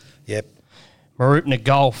 Yep. Mooroopna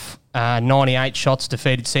Golf 98 shots,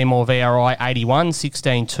 defeated Seymour VRI 81,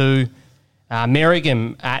 16-2.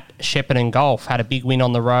 Merrigan at Shepparton Golf had a big win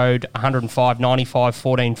on the road,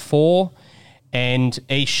 105-95, 14-4. And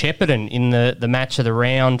East Shepparton in the match of the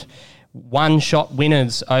round, one-shot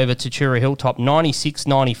winners over Tatura Hilltop,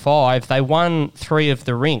 96-95. They won 3 of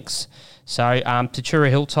the rinks. So Tatura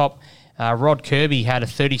Hilltop, Rod Kirby had a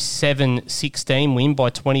 37-16 win by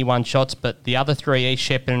 21 shots, but the other 3 East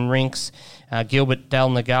Shepparton rinks, Gilbert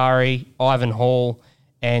Dalnagari, Ivan Hall,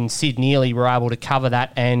 and Sid Neely were able to cover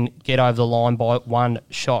that and get over the line by 1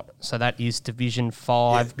 shot. So that is Division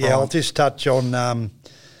 5. Yeah, I'll just touch on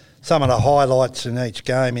some of the highlights in each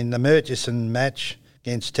game. In the Murchison match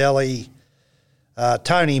against Telly,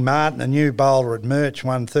 Tony Martin, a new bowler at Murch,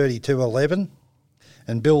 won 32-11,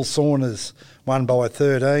 and Bill Saunders won by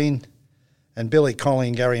 13, and Billy Connolly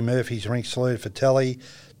and Gary Murphy's rink salute for Telly.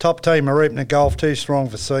 Top team, Marupna Golf, too strong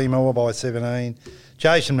for Seymour by 17.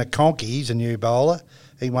 Jason McConkey, he's a new bowler.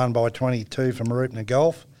 He won by 22 for Marupna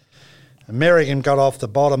Golf. And Merrigan got off the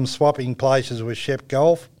bottom, swapping places with Shep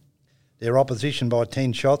Golf, their opposition by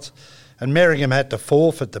 10 shots. And Merrigan had to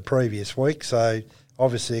forfeit the previous week, so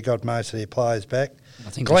obviously they got most of their players back. I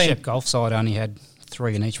think the Shep Golf side only had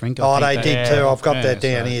 3 in each rink. They did too. I've got that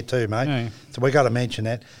down here too, mate. Yeah. So we got to mention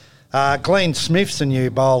that. Glenn Smith's a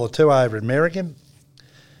new bowler too over at Merrigan.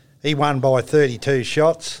 He won by 32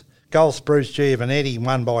 shots. Golf's Bruce Giovanetti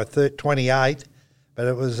won by 28, but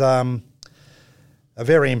it was a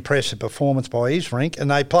very impressive performance by his rink,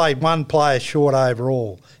 and they played 1 player short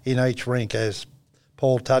overall in each rink, as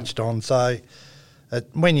Paul touched on. So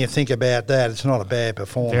when you think about that, it's not a bad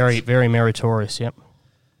performance. Very, very meritorious, yep.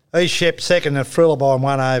 East Shep second at Friller by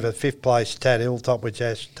 1 over 5th place Tad Hilltop, which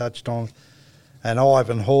Ash touched on, and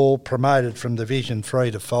Ivan Hall promoted from Division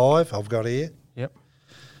 3 to 5, I've got here. Yep.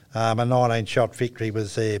 A 19-shot victory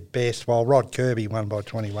was their best, while Rod Kirby won by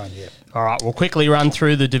 21, yeah. All right, we'll quickly run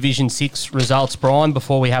through the Division 6 results, Brian,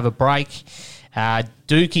 before we have a break.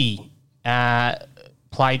 Dookie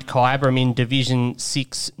played Kyabram in Division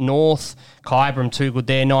 6 North. Kyabram too good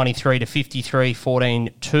there,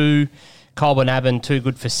 93-53, 14-2. Colbernabban too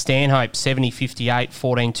good for Stanhope, 70-58,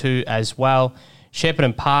 14-2 as well.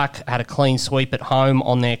 Shepparton Park had a clean sweep at home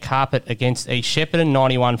on their carpet against East Shepparton,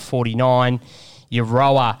 91-49.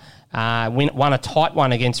 Euroa won a tight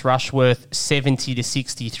one against Rushworth,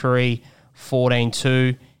 70-63,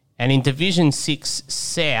 14-2. And in Division 6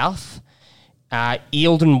 South,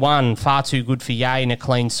 Eildon won, far too good for Yea in a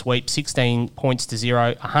clean sweep, 16 points to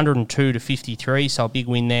 0, 102-53, so a big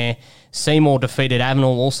win there. Seymour defeated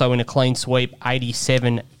Avenel also in a clean sweep,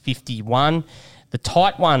 87-51. The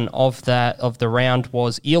tight one of the round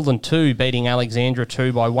was Eildon 2 beating Alexandra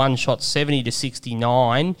 2 by 1 shot,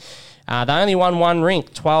 70-69. They only won 1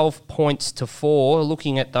 rink, 12 points to 4.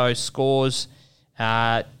 Looking at those scores,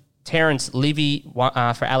 Terence Livy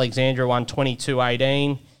for Alexandra won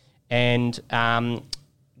 22-18, and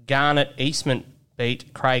Garnet Eastman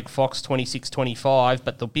beat Craig Fox 26-25,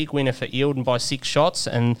 but the big winner for Eildon by 6 shots,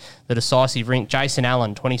 and the decisive rink, Jason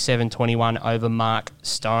Allen 27-21 over Mark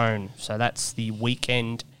Stone. So that's the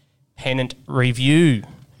weekend pennant review.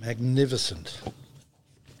 Magnificent.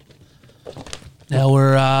 Now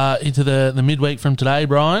we're into the midweek from today,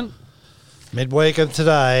 Brian. Midweek of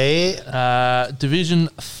today. Division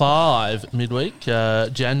 5 midweek,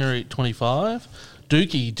 January 25.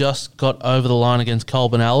 Dookie just got over the line against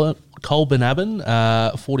Colbernabban,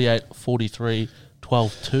 48-43,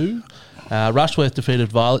 12-2. Rushworth defeated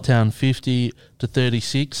Violettown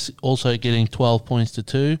 50-36, also getting 12 points to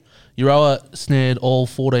 2. Euroa snared all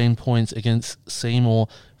 14 points against Seymour,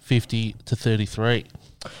 50-33.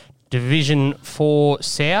 Division 4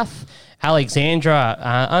 South,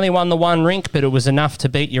 Alexandra only won the 1 rink, but it was enough to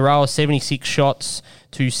beat Euroa 76 shots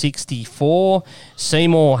to 64.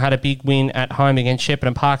 Seymour had a big win at home against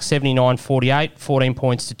Shepparton Park, 79-48, 14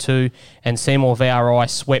 points to 2, and Seymour VRI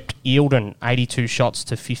swept Eildon 82 shots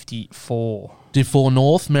to 54. Div 4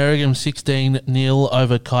 North, Merrigan 16-0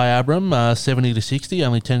 over Kyabram, 70-60,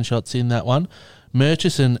 only 10 shots in that one.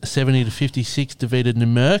 Murchison 70-56 defeated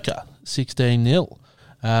Numurkah, 16-0.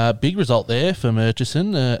 Big result there for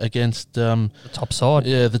Murchison against the top side.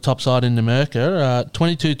 Yeah, the top side in Numurkah.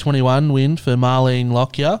 22-21 win for Marlene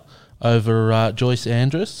Lockyer over Joyce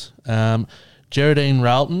Andrus. Geraldine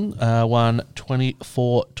Ralton won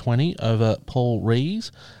 24-20 over Paul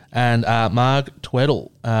Rees. And Marg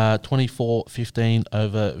Tweddle 24-15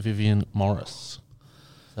 over Vivian Morris.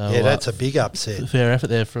 So, yeah, that's a big upset. Fair effort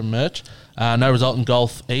there from Murch. No result in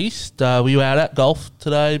Golf East. Were you out at golf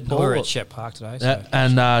today, Paul? We were at Shep Park today. So.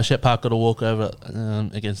 And Shep Park got a walkover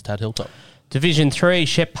against Tad Hilltop. Division 3,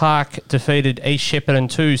 Shep Park defeated East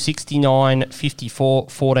Shepparton 2,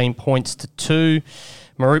 69-54, 14 points to 2.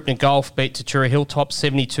 Mooroopna Golf beat Tatura Hilltop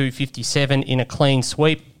 72-57 in a clean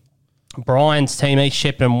sweep. Brian's team, East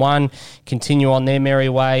Shepparton 1, continue on their merry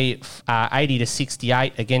way,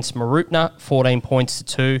 80-68 against Mooroopna, 14 points to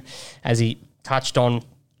 2, as he touched on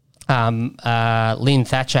Lynn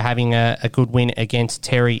Thatcher having a good win against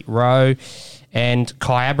Terry Rowe. And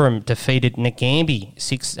Kyabram defeated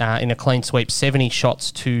Nagambie in a clean sweep, 70 shots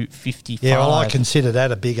to 55. Yeah, well, I consider that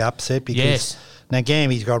a big upset because Yes.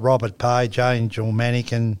 Nagambie's got Robert Page, Angel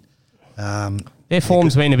Mannikin. Their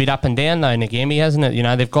form's been a bit up and down though, Nagambie, hasn't it? You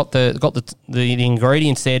know, they've got the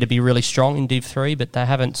ingredients there to be really strong in Div 3, but they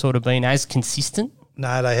haven't sort of been as consistent.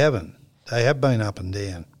 No, they haven't. They have been up and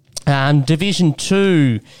down. Division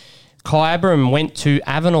 2, Kyabram went to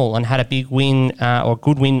Avenel and had a big win, or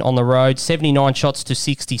good win on the road, 79 shots to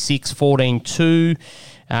 66, 14-2.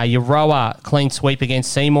 Euroa clean sweep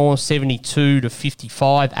against Seymour,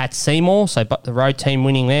 72-55 at Seymour. So but the road team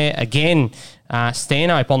winning there. Again,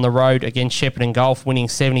 Stanhope on the road against Shepparton Golf, winning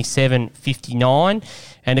 77-59.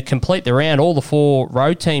 And to complete the round, all the 4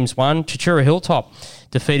 road teams won. Tatura Hilltop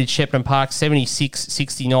defeated Shepparton Park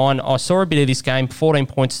 76-69. I saw a bit of this game, 14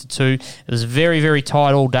 points to 2. It was very, very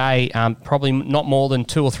tight all day. Probably not more than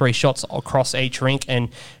 2 or 3 shots across each rink, and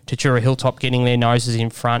Tatura Hilltop getting their noses in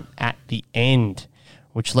front at the end,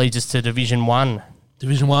 which leads us to Division 1.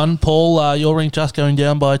 Division 1, Paul, your rink just going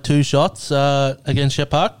down by 2 shots against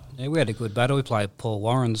Shep Park. Yeah, we had a good battle. We played Paul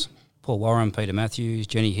Warren, Peter Matthews,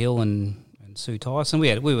 Jenny Hill, and Sue Tyson.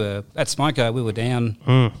 We were at Smoko. We were down,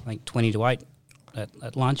 I think 20-8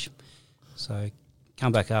 at lunch. So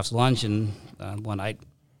come back after lunch and won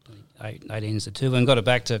 18-2 and got it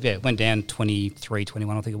back to went down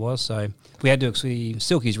 23-21 I think it was. So we had to actually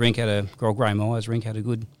Silky's rink had a Grey Myers rink had a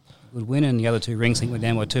good win, and the other 2 rinks I think went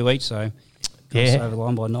down by 2 each. So. Over the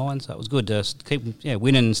line by 9, so it was good to keep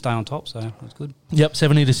winning and stay on top, so it was good. Yep,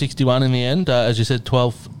 70-61 in the end. As you said,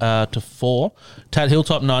 12-4. Tat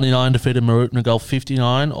Hilltop 99 defeated Mooroopna Golf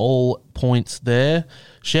 59, all points there.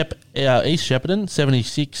 East Shepparton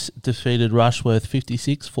 76 defeated Rushworth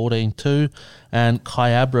 56, 14-2. And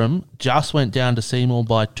Kyabram just went down to Seymour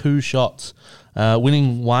by 2 shots,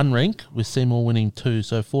 winning 1 rink with Seymour winning 2,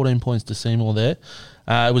 so 14 points to Seymour there.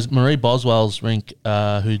 It was Marie Boswell's rink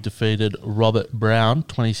who defeated Robert Brown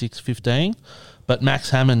 26-15, but Max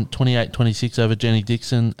Hammond 28-26 over Jenny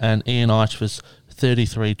Dixon, and Ian Eichfuss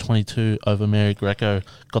 33-22 over Mary Greco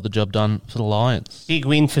got the job done for the Lions. Big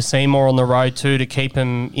win for Seymour on the road too to keep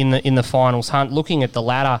them in the finals hunt. Looking at the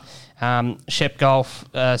ladder, Shep Golf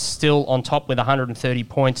still on top with 130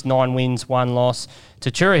 points, 9 wins, 1 loss.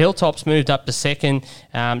 Tatura Hilltops moved up to second,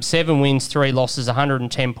 7 wins, 3 losses,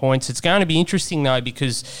 110 points. It's going to be interesting though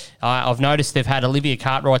because I've noticed they've had Olivia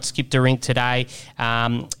Cartwright skipped a rink today,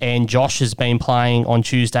 and Josh has been playing on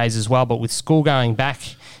Tuesdays as well. But with school going back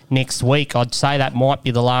next week, I'd say that might be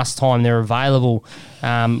the last time they're available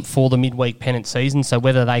for the midweek pennant season. So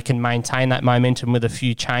whether they can maintain that momentum with a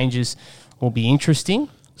few changes will be interesting.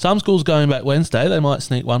 Some schools going back Wednesday. They might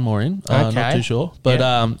sneak one more in. Okay. Not too sure. But,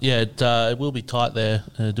 it will be tight there,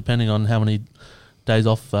 depending on how many days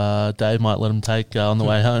off Dave might let them take on the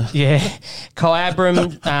way home. Yeah.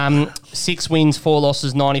 Kyabram, 6 wins, 4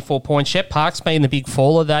 losses, 94 points. Shep Park's been the big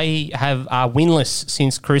faller. They have winless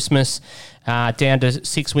since Christmas, down to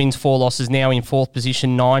 6 wins, 4 losses, now in 4th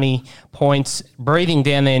position, 90 points. Breathing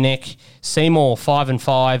down their neck, Seymour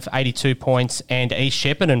 5-5, 82 points, and East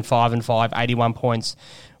Shepparton 5-5, 81 points,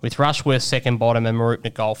 with Rushworth second bottom and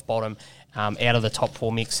Mooroopna Golf bottom. Out of the top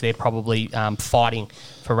 4 mix, they're probably fighting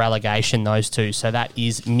for relegation, those 2. So that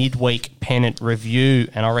is midweek pennant review,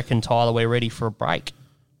 and I reckon, Tyler, we're ready for a break.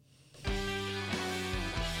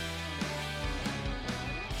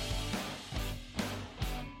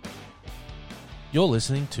 You're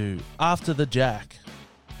listening to After the Jack,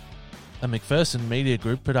 a McPherson Media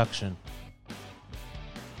Group production.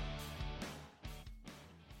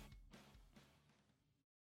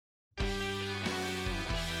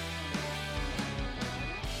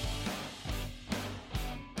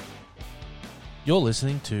 You're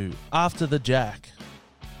listening to After the Jack,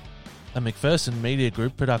 a McPherson Media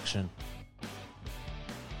Group production.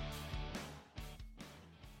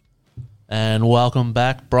 And welcome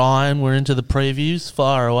back, Brian. We're into the previews.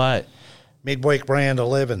 Fire away. Midweek round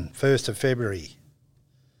 11, 1st of February.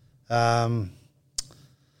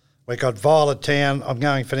 We got Violet Town. I'm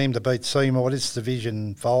going for them to beat Seymour. This is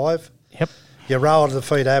Division 5. Yep. Euroa to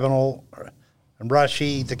defeat Avenel, and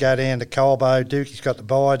Rushy to go down to Colbo. Dukey's got the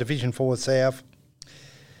bye. Division 4 South.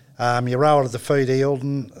 Euroa to defeat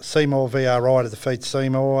Eildon. Seymour VRI to defeat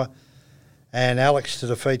Seymour. And Alex to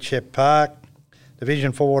defeat Shep Park.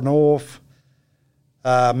 Division 4 North,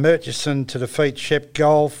 Murchison to defeat Shep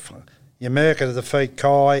Golf, Yamurka to defeat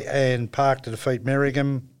Kai, and Park to defeat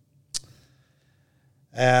Merrigan.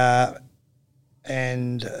 And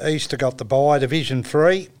Easter got the bye. Division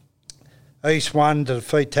 3, East 1 to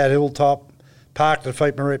defeat Tad Hilltop, Park to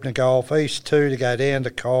defeat Marupna Golf, East 2 to go down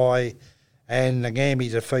to Kai, and Nagambie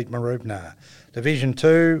to defeat Marupna. Division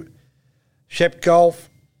 2, Shep Golf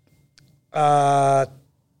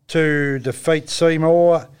to defeat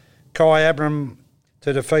Seymour, Kai Abram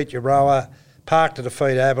to defeat Euroa, Park to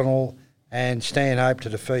defeat Avenel, and Stanhope to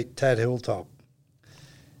defeat Tad Hilltop.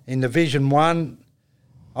 In Division 1,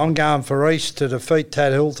 I'm going for East to defeat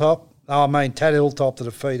Tad Hilltop. Tad Hilltop to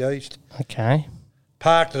defeat East. Okay.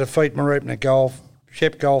 Park to defeat Marupna Golf,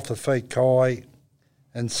 Shep Golf to defeat Kai,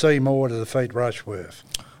 and Seymour to defeat Rushworth.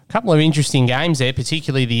 Couple of interesting games there,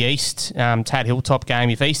 particularly the East Tad Hilltop game.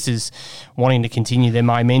 If East is wanting to continue their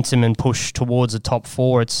momentum and push towards the top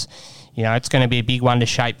 4, it's going to be a big one to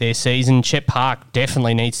shape their season. Shep Park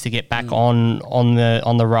definitely needs to get back on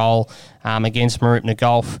the roll against Marupna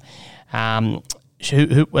Golf.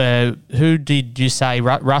 Who did you say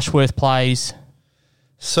Rushworth plays?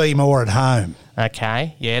 Seymour at home.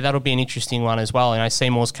 Okay, yeah, that'll be an interesting one as well.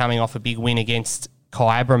 Seymour's coming off a big win against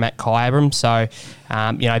Kyabram at Kyabram, so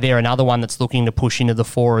they're another one that's looking to push into the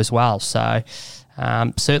 4 as well. So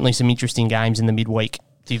certainly some interesting games in the midweek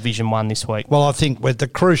Division 1 this week. Well, I think with the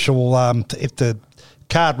crucial, if the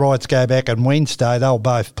Cartwrights go back on Wednesday, they'll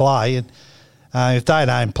both play, and if they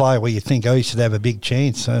don't play, well, you think East should have a big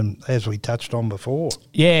chance, as we touched on before.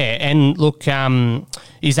 Yeah, and look,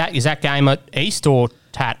 is that game at East or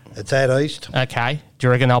Tat? It's at East. Okay. Do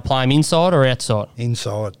you reckon they'll play them inside or outside?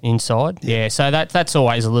 Inside. Inside, yeah. So that's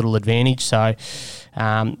always a little advantage. So,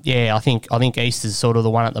 I think East is sort of the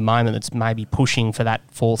one at the moment that's maybe pushing for that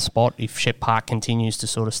 4th spot if Shep Park continues to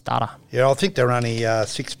sort of stutter. Yeah, I think they're only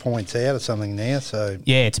 6 points out or something now. So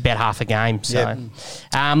yeah, it's about half a game. So,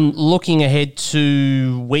 looking ahead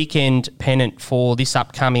to weekend pennant for this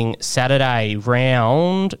upcoming Saturday,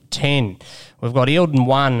 round 10. We've got Eildon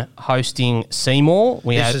 1 hosting Seymour.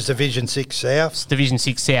 This is Division 6 South. Division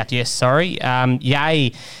 6 South, yes, sorry.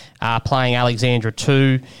 Yea playing Alexandra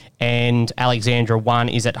 2, and Alexandra 1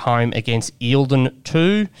 is at home against Eildon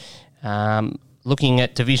 2. Looking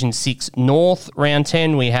at Division 6 North, round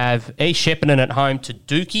 10, we have East Shepparton at home to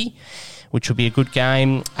Dookie, which will be a good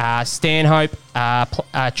game. Stanhope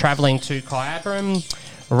travelling to Kyabram.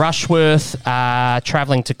 Rushworth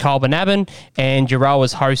travelling to Colbernabin, and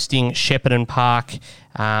Euroa's hosting Shepparton Park.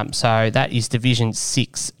 So that is Division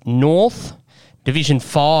 6 North. Division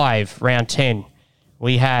 5, round 10.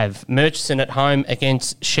 We have Murchison at home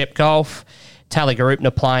against Shep Golf.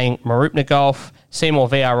 Tallygaroopna playing Marupna Golf. Seymour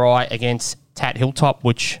VRI against Tat Hilltop,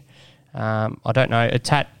 which I don't know. Did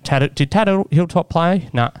Tat Hilltop play?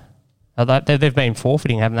 No. They've been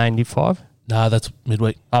forfeiting, haven't they, in Div 5? No, that's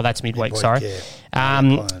midweek. Oh, that's midweek, sorry. Yeah.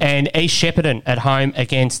 And East Shepparton at home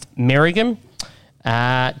against Merrigan.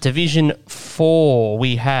 Division 4,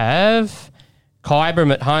 we have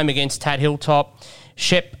Kyabram at home against Tad Hilltop.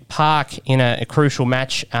 Shep Park in a crucial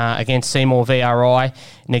match against Seymour VRI.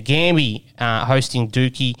 Nagambie hosting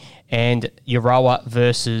Dookie, and Euroa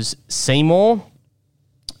versus Seymour.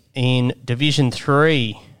 In Division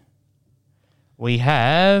 3, we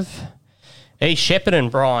have East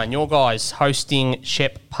Shepparton, Brian, your guys hosting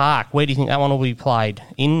Shep Park. Where do you think that one will be played?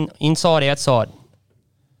 Inside, outside?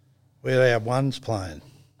 Where our one's playing?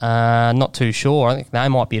 Not too sure. I think they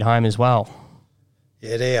might be at home as well.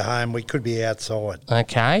 Yeah, they're home. We could be outside.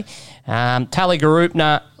 Okay.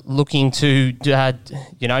 Tallygaroopna looking to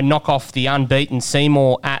knock off the unbeaten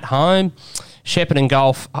Seymour at home. Shepparton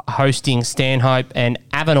Golf hosting Stanhope, and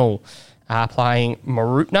Avenel playing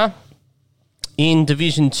Marupna. In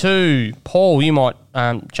Division 2, Paul, you might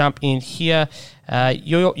jump in here.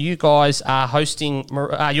 You guys are hosting.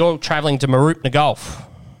 You're travelling to Marupna Golf.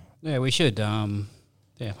 Yeah, we should.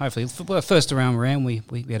 Hopefully, for the first round, we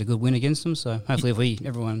had a good win against them. So hopefully, if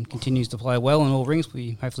everyone continues to play well in all rings,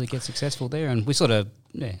 we hopefully get successful there. And we sort of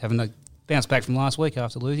having a bounce back from last week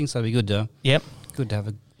after losing, so it'd be good to have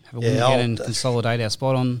a win again and consolidate our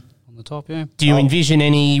spot on the top. Yeah. Do you envision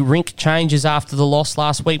any rink changes after the loss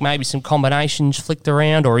last week? Maybe some combinations flicked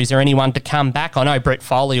around, or is there anyone to come back? I know Brett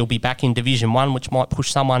Foley will be back in Division 1, which might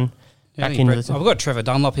push someone back into the... I've got Trevor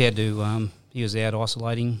Dunlop here he was out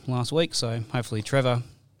isolating last week, so hopefully Trevor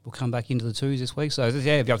will come back into the 2s this week. So,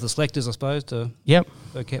 be up to the selectors, I suppose, to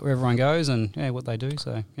work out where everyone goes and what they do.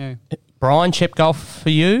 So, yeah. Brian, Shep Golf for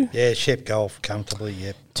you? Yeah, Shep Golf, comfortably,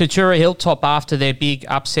 yep. Tatura Hilltop, after their big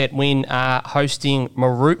upset win, hosting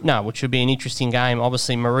Marupna, which would be an interesting game.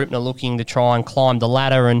 Obviously, Marupna looking to try and climb the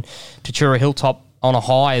ladder, and Tatura Hilltop on a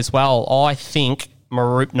high as well. I think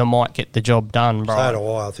Mooroopna might get the job done, Brian. So do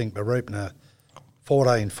I. I think Mooroopna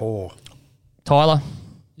 14-4. Tyler?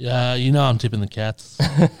 Yeah, you know I'm tipping the Cats.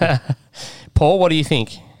 Paul, what do you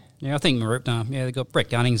think? Yeah, I think Mooroopna. Yeah, they've got Brett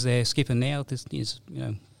Gunnings there skipping now. This is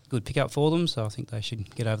good pickup for them, so I think they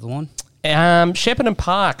should get over the line. Shepparton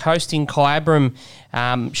Park hosting Kyabram.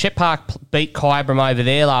 Shep Park beat Kyabram over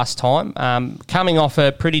there last time. Coming off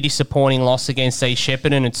a pretty disappointing loss against East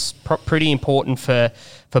Shepparton, it's pretty important for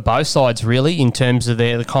both sides, really, in terms of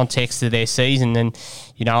the context of their season. And,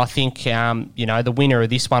 I think, the winner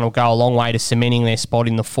of this one will go a long way to cementing their spot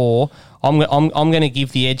in the 4. I'm going to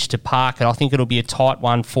give the edge to Park, and I think it'll be a tight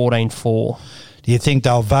one, 14-4. Do you think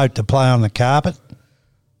they'll vote to play on the carpet?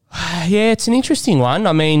 Yeah, it's an interesting one.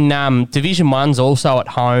 I mean, Division 1's also at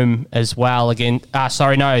home as well. Again,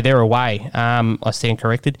 they're away. I stand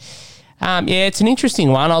corrected. Yeah, it's an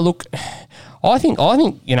interesting one. I think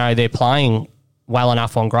they're playing well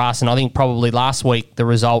enough on grass, and I think probably last week the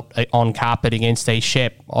result on carpet against East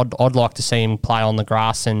Shep, I'd like to see him play on the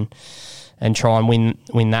grass and try and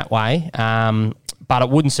win that way. But it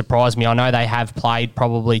wouldn't surprise me. I know they have played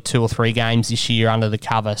probably 2 or 3 games this year under the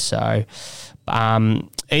cover, so.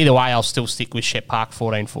 Either way, I'll still stick with Shep Park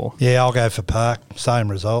 14-4. Yeah, I'll go for Park. Same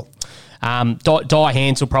result. Di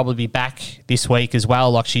Hands will probably be back this week as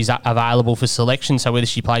well. Like, she's available for selection, so whether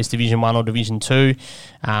she plays Division 1 or Division 2,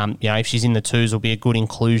 if she's in the 2s, will be a good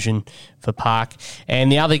inclusion for Park. And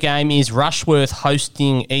the other game is Rushworth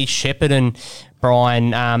hosting East Shepparton.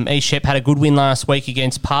 Brian, East Shep had a good win last week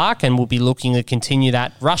against Park, and we'll be looking to continue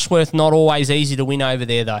that. Rushworth not always easy to win over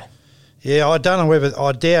there, though. Yeah, I don't know whether...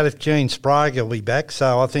 I doubt if Jean Sprague will be back,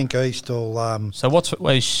 so I think East will... So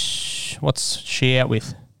what's she out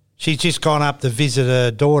with? She's just gone up to visit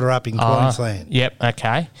her daughter up in Queensland. Yep,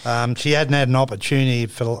 okay. She hadn't had an opportunity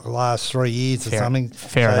for the last 3 years or something.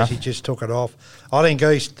 Fair enough. She just took it off. I think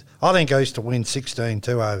East will win 16-2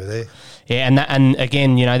 over there. Yeah, and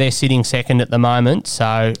again, they're sitting second at the moment,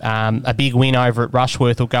 so a big win over at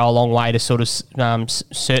Rushworth will go a long way to sort of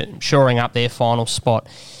shoring up their final spot.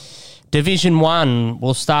 Division 1,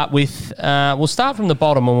 we'll start from the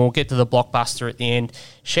bottom and we'll get to the blockbuster at the end.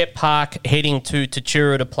 Shep Park heading to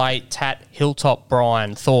Tatura to play Tat Hilltop.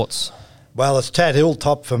 Brian, thoughts? Well, it's Tat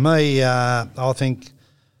Hilltop for me. I think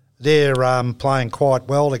they're playing quite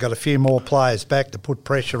well. They've got a few more players back to put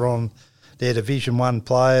pressure on their Division 1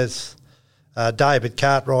 players. David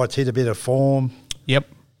Cartwright's hit a bit of form. Yep.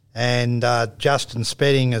 And Justin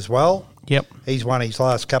Spedding as well. Yep. He's won his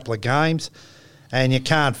last couple of games. And you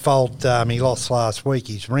can't fault, he lost last week,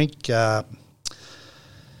 his rink, Brendan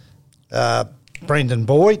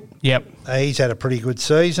Boyd. Yep. He's had a pretty good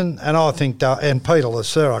season. And I think, and Peter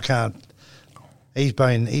Lasser,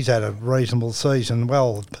 he's had a reasonable season.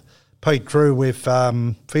 Well, Pete Drew with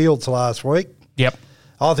Fields last week. Yep.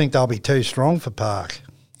 I think they'll be too strong for Park.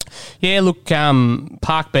 Yeah, look,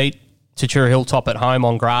 Park beat Tatura Hilltop at home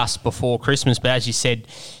on grass before Christmas, but as you said,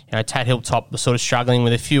 Tat Hilltop was sort of struggling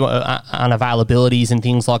with a few unavailabilities and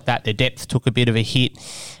things like that. Their depth took a bit of a hit.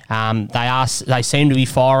 They seem to be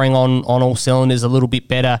firing on all cylinders a little bit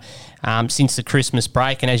better since the Christmas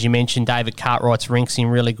break. And as you mentioned, David Cartwright's rink's in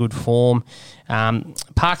really good form.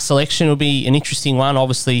 Park selection will be an interesting one.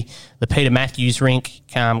 Obviously, the Peter Matthews rink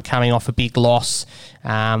coming off a big loss.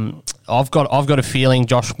 I've got a feeling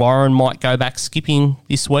Josh Warren might go back skipping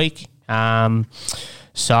this week.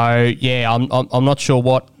 So yeah, I'm not sure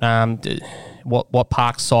what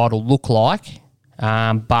Park's side will look like,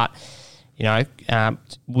 but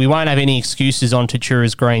we won't have any excuses on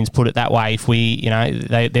Tatura's greens. Put it that way.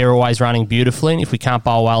 If they're always running beautifully, and if we can't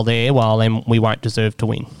bowl well there, well then we won't deserve to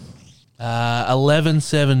win.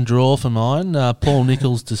 11-7 draw for mine. Paul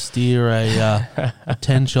Nichols to steer a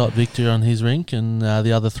 10-shot victory on his rink, and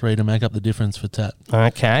the other 3 to make up the difference for Tat.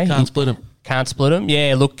 Okay, can't split them. Can't split them.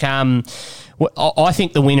 Yeah, look, I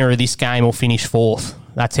think the winner of this game will finish 4th.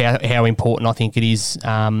 That's how important I think it is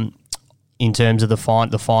in terms of the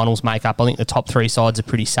finals makeup. I think the top 3 sides are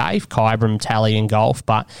pretty safe, Kyabram, Tally and Golf,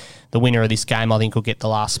 but the winner of this game I think will get the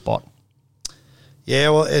last spot. Yeah,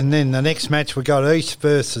 well, and then the next match we got East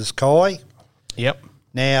versus Kai. Yep.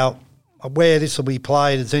 Now, where this will be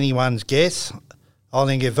played is anyone's guess. I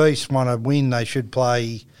think if East want to win, they should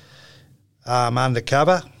play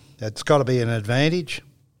undercover. It's got to be an advantage.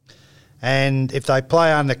 And if they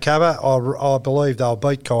play undercover, I believe they'll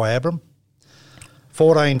beat Kyabram.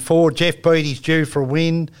 14-4. Jeff Beattie's due for a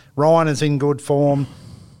win. Ryan is in good form.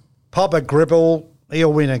 Papa Gribble,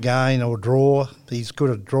 he'll win again or draw. He's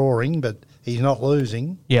good at drawing, but he's not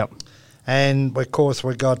losing. Yep. And, of course,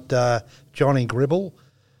 we've got Johnny Gribble.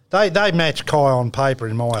 They match Kai on paper,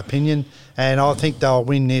 in my opinion, and I think they'll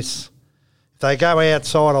win this. If they go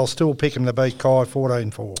outside, I'll still pick them to beat Kai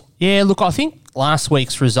 14-4. Yeah, look, I think last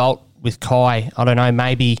week's result with Kai, I don't know,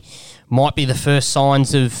 maybe might be the first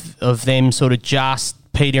signs of them sort of just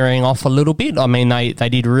petering off a little bit. I mean, they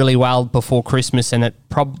did really well before Christmas, and I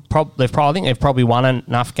think they've probably won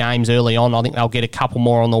enough games early on. I think they'll get a couple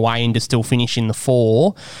more on the way in to still finish in the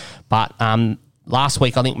 4. But last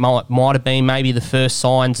week, I think might have been maybe the first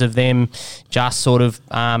signs of them just sort of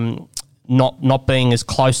not being as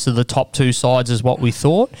close to the top 2 sides as what we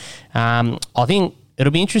thought. I think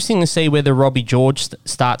it'll be interesting to see whether Robbie George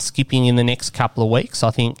starts skipping in the next couple of weeks.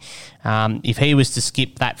 I think if he was to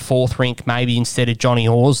skip that 4th rink maybe instead of Johnny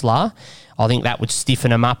Horsler, I think that would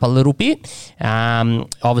stiffen him up a little bit.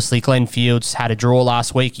 Obviously, Glenn Fields had a draw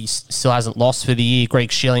last week. He still hasn't lost for the year.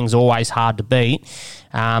 Greg Schilling's always hard to beat.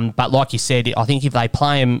 But like you said, I think if they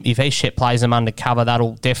play him, if Eschep plays them undercover,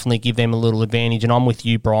 that'll definitely give them a little advantage. And I'm with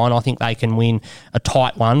you, Brian. I think they can win a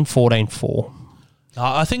tight one, 14-4.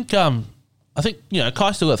 I think Kai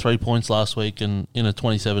still got 3 points last week, and in a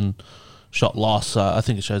 27-shot loss, I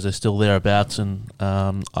think it shows they're still thereabouts, and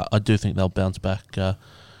I do think they'll bounce back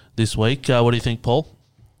this week. What do you think, Paul?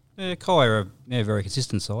 Yeah, Kai are a very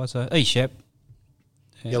consistent side. So Eschep.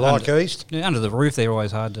 You like East? Yeah, under the roof, they're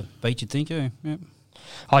always hard to beat, you'd think. Yeah.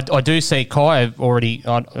 I do see Kai have already,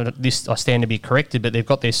 I stand to be corrected, but they've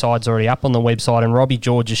got their sides already up on the website, and Robbie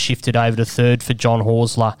George has shifted over to 3rd for John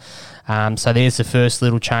Horsler. So there's the first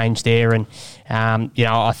little change there. And,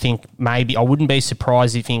 I think maybe I wouldn't be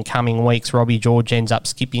surprised if in coming weeks Robbie George ends up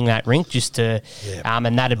skipping that rink just to,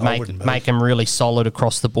 and that'd make them really solid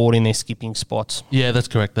across the board in their skipping spots. Yeah, that's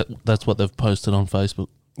correct. That's what they've posted on Facebook.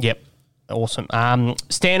 Yep. Awesome.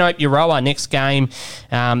 Stanhope, Euroa, next game.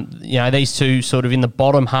 These two sort of in the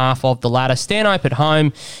bottom half of the ladder. Stanhope at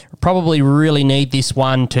home probably really need this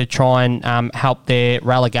one to try and help their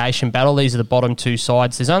relegation battle. These are the bottom 2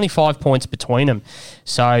 sides. There's only 5 points between them.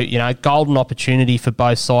 So, golden opportunity for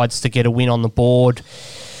both sides to get a win on the board.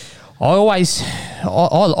 I always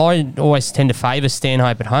tend to favour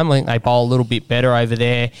Stanhope at home. I think they bowl a little bit better over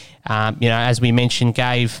there. As we mentioned,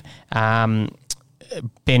 gave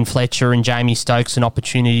Ben Fletcher and Jamie Stokes an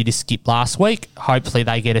opportunity to skip last week. Hopefully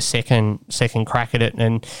they get a second crack at it,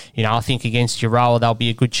 and I think against Euroa they'll be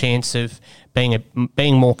a good chance of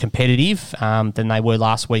being more competitive than they were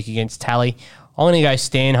last week against Tally. I'm going to go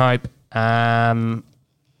Stanhope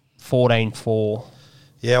 14-4.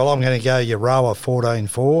 Yeah, well, I'm going to go Euroa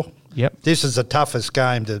 14-4. Yep. This is the toughest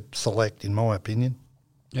game to select, in my opinion.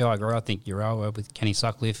 Yeah, I agree. I think Euroa with Kenny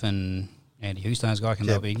Sutcliffe and Andy Houston's guy, I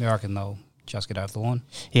reckon they'll just get over the line.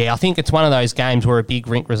 Yeah, I think it's one of those games where a big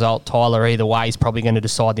rink result, Tyler, either way is probably going to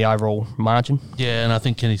decide the overall margin. Yeah, and I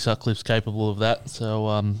think Kenny Sutcliffe's capable of that. So,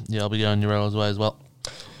 I'll be going Euroa's way as well.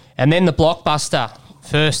 And then the blockbuster,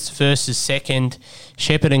 first versus second,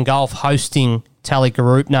 Shepherd and Gulf hosting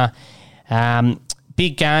Tallygaroopna.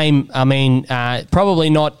 Big game. I mean, probably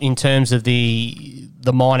not in terms of the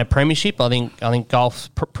minor premiership. I think Gulf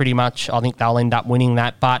pretty much, I think they'll end up winning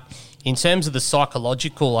that. But in terms of the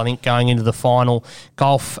psychological, I think going into the final,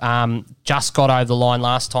 Gulf just got over the line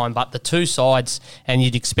last time, but the 2 sides, and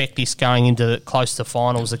you'd expect this going into close to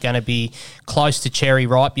finals, are going to be close to cherry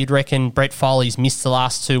ripe. You'd reckon Brett Foley's missed the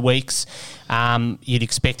last 2 weeks. You'd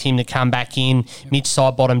expect him to come back in. Mitch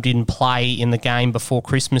Sidebottom didn't play in the game before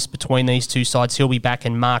Christmas between these 2 sides. He'll be back,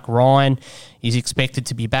 and Mark Ryan is expected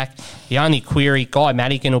to be back. The only query, Guy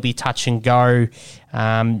Madigan will be touch and go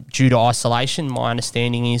due to isolation, my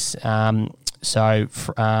understanding is. So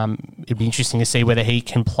it'd be interesting to see whether he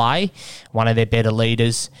can play, one of their better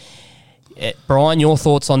leaders. Brian, your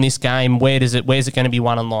thoughts on this game? Where's it going to be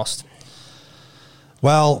won and lost?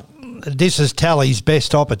 Well, this is Tally's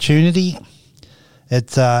best opportunity.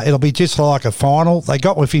 It'll be just like a final. They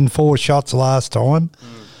got within 4 shots last time.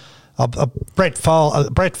 Brett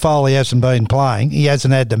Foley hasn't been playing. He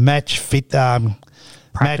hasn't had the match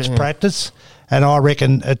practice, and I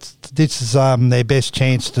reckon this is their best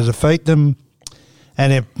chance to defeat them.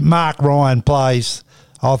 And if Mark Ryan plays,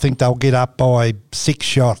 I think they'll get up by 6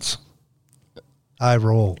 shots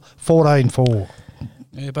overall. 14-4.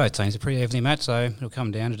 Yeah, both teams are pretty evenly matched, so it'll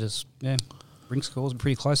come down to just ring scores are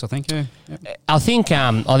pretty close, I think. Yeah. Yep. I think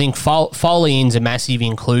Foley is a massive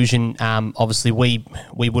inclusion. Obviously, we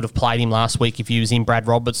would have played him last week if he was in. Brad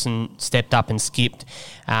Robertson stepped up and skipped,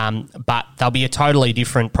 but they'll be a totally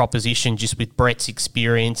different proposition just with Brett's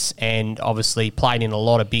experience, and obviously played in a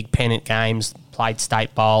lot of big pennant games, played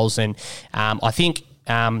state bowls, and I think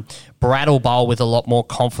Brad will bowl with a lot more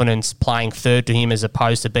confidence playing third to him as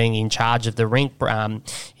opposed to being in charge of the rink.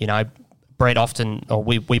 Brett often, or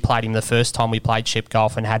we played him the first time we played Shep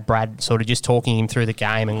Golf and had Brad sort of just talking him through the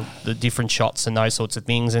game and the different shots and those sorts of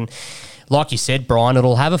things. And like you said, Brian,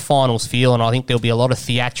 it'll have a finals feel, and I think there'll be a lot of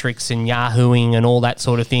theatrics and yahooing and all that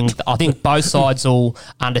sort of thing. I think both sides will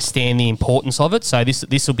understand the importance of it, so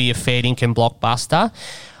this will be a fair dinkum blockbuster.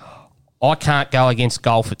 I can't go against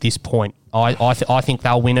Golf at this point. I think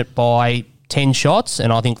they'll win it by 10 shots,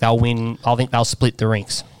 and I think they'll win. I think they'll split the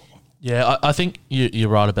rinks. Yeah, I think you're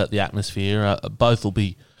right about the atmosphere. Both will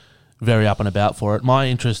be very up and about for it. My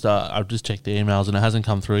interest, I've just checked the emails and it hasn't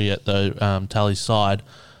come through yet though, Tally's side.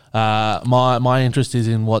 My interest is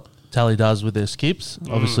in what Tally does with their skips,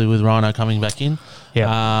 obviously with Rhino coming back in.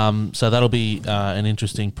 Yeah. So that'll be an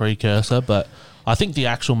interesting precursor. But I think the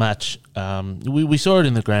actual match, we saw it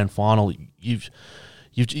in the grand final. You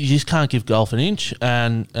just can't give Golf an inch,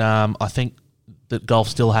 and I think that Golf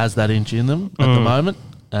still has that inch in them at the moment.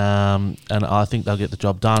 And I think they'll get the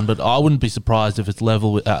job done. But I wouldn't be surprised if it's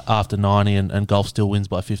level after 90 and Golf still wins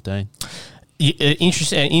by 15.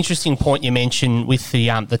 Interesting point you mentioned with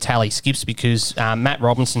the Tally skips, because Matt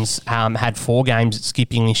Robinson's had 4 games at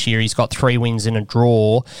skipping this year. He's got 3 wins and a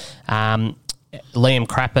draw. Liam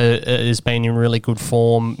Crapper has been in really good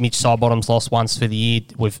form. Mitch Sidebottom's lost once for the year.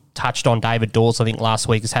 We've touched on David Dawes, I think, last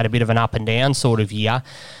week, has had a bit of an up and down sort of year.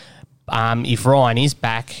 If Ryan is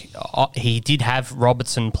back, he did have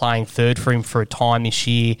Robertson playing third for him for a time this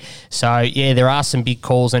year. So, yeah, there are some big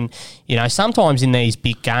calls. And, you know, sometimes in these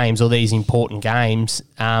big games or these important games,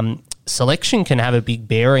 selection can have a big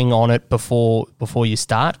bearing on it before you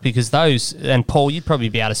start, because those, and Paul, you'd probably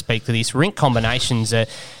be able to speak to this, rink combinations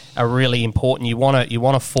are really important. You want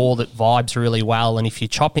a 4 that vibes really well, and if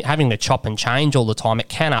you're having to chop and change all the time, it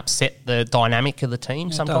can upset the dynamic of the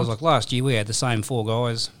team sometimes. It does. Like last year, we had the same 4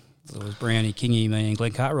 guys. It was Brownie, Kingy, me, and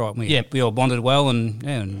Glenn Cartwright. We all bonded well, and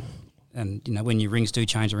you know, when your rings do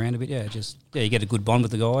change around a bit, you get a good bond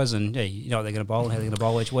with the guys, and you know what they're going to bowl and how they're going to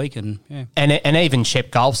bowl each week, and even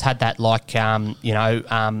Shep Golf's had that, like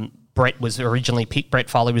Brett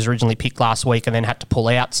Foley was originally picked last week and then had to pull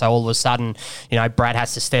out. So all of a sudden, you know, Brad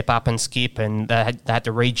has to step up and skip, and they had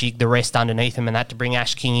to rejig the rest underneath him, and they had to bring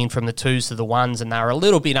Ash King in from the 2s to the 1s, and they were a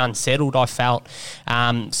little bit unsettled, I felt.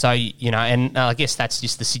 So, you know, and I guess that's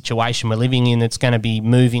just the situation we're living in. It's going to be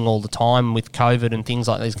moving all the time with COVID and things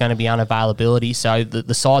like that. There's going to be unavailability. So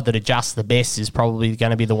the side that adjusts the best is probably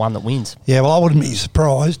going to be the one that wins. Yeah, well, I wouldn't be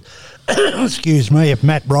surprised, excuse me, if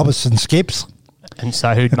Matt Robertson skips. And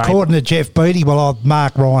so according to Jeff Beattie,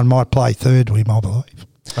 Mark Ryan might play third to him, I believe.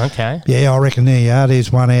 Okay. Yeah, I reckon there you are.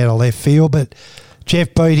 There's one out of left field. But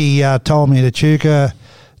Jeff Beattie told me at Echuca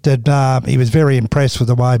that he was very impressed with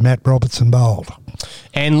the way Matt Robertson bowled.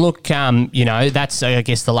 And look, you know, that's, I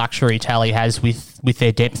guess, the luxury Tally has with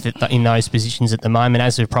their depth in those positions at the moment,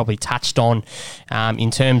 as we've probably touched on,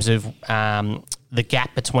 in terms of the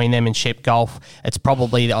gap between them and Shep Golf. It's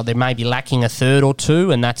probably, they may be lacking a third or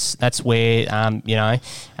 2, and that's where,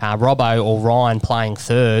 Robbo or Ryan playing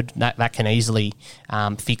third, that can easily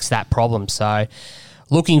fix that problem. So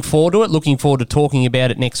looking forward to it, looking forward to talking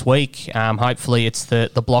about it next week. Hopefully it's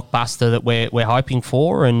the blockbuster that we're hoping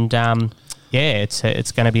for, and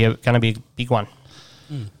it's going to be a big one.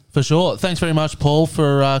 For sure. Thanks very much, Paul,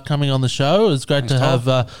 for coming on the show. It's great to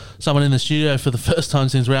have someone in the studio for the first time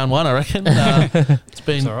since round 1, I reckon.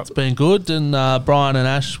 It's been good. And Brian and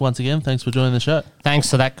Ash, once again, thanks for joining the show.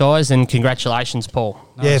 Thanks for that, guys, and congratulations, Paul.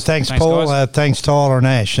 Nice. Yeah, thanks Paul. Thanks, Tyler and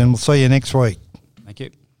Ash, and we'll see you next week. Thank you.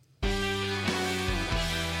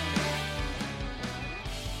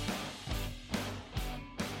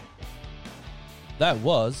 That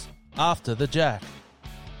was After the Jack,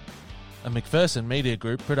 a McPherson Media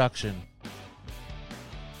Group production.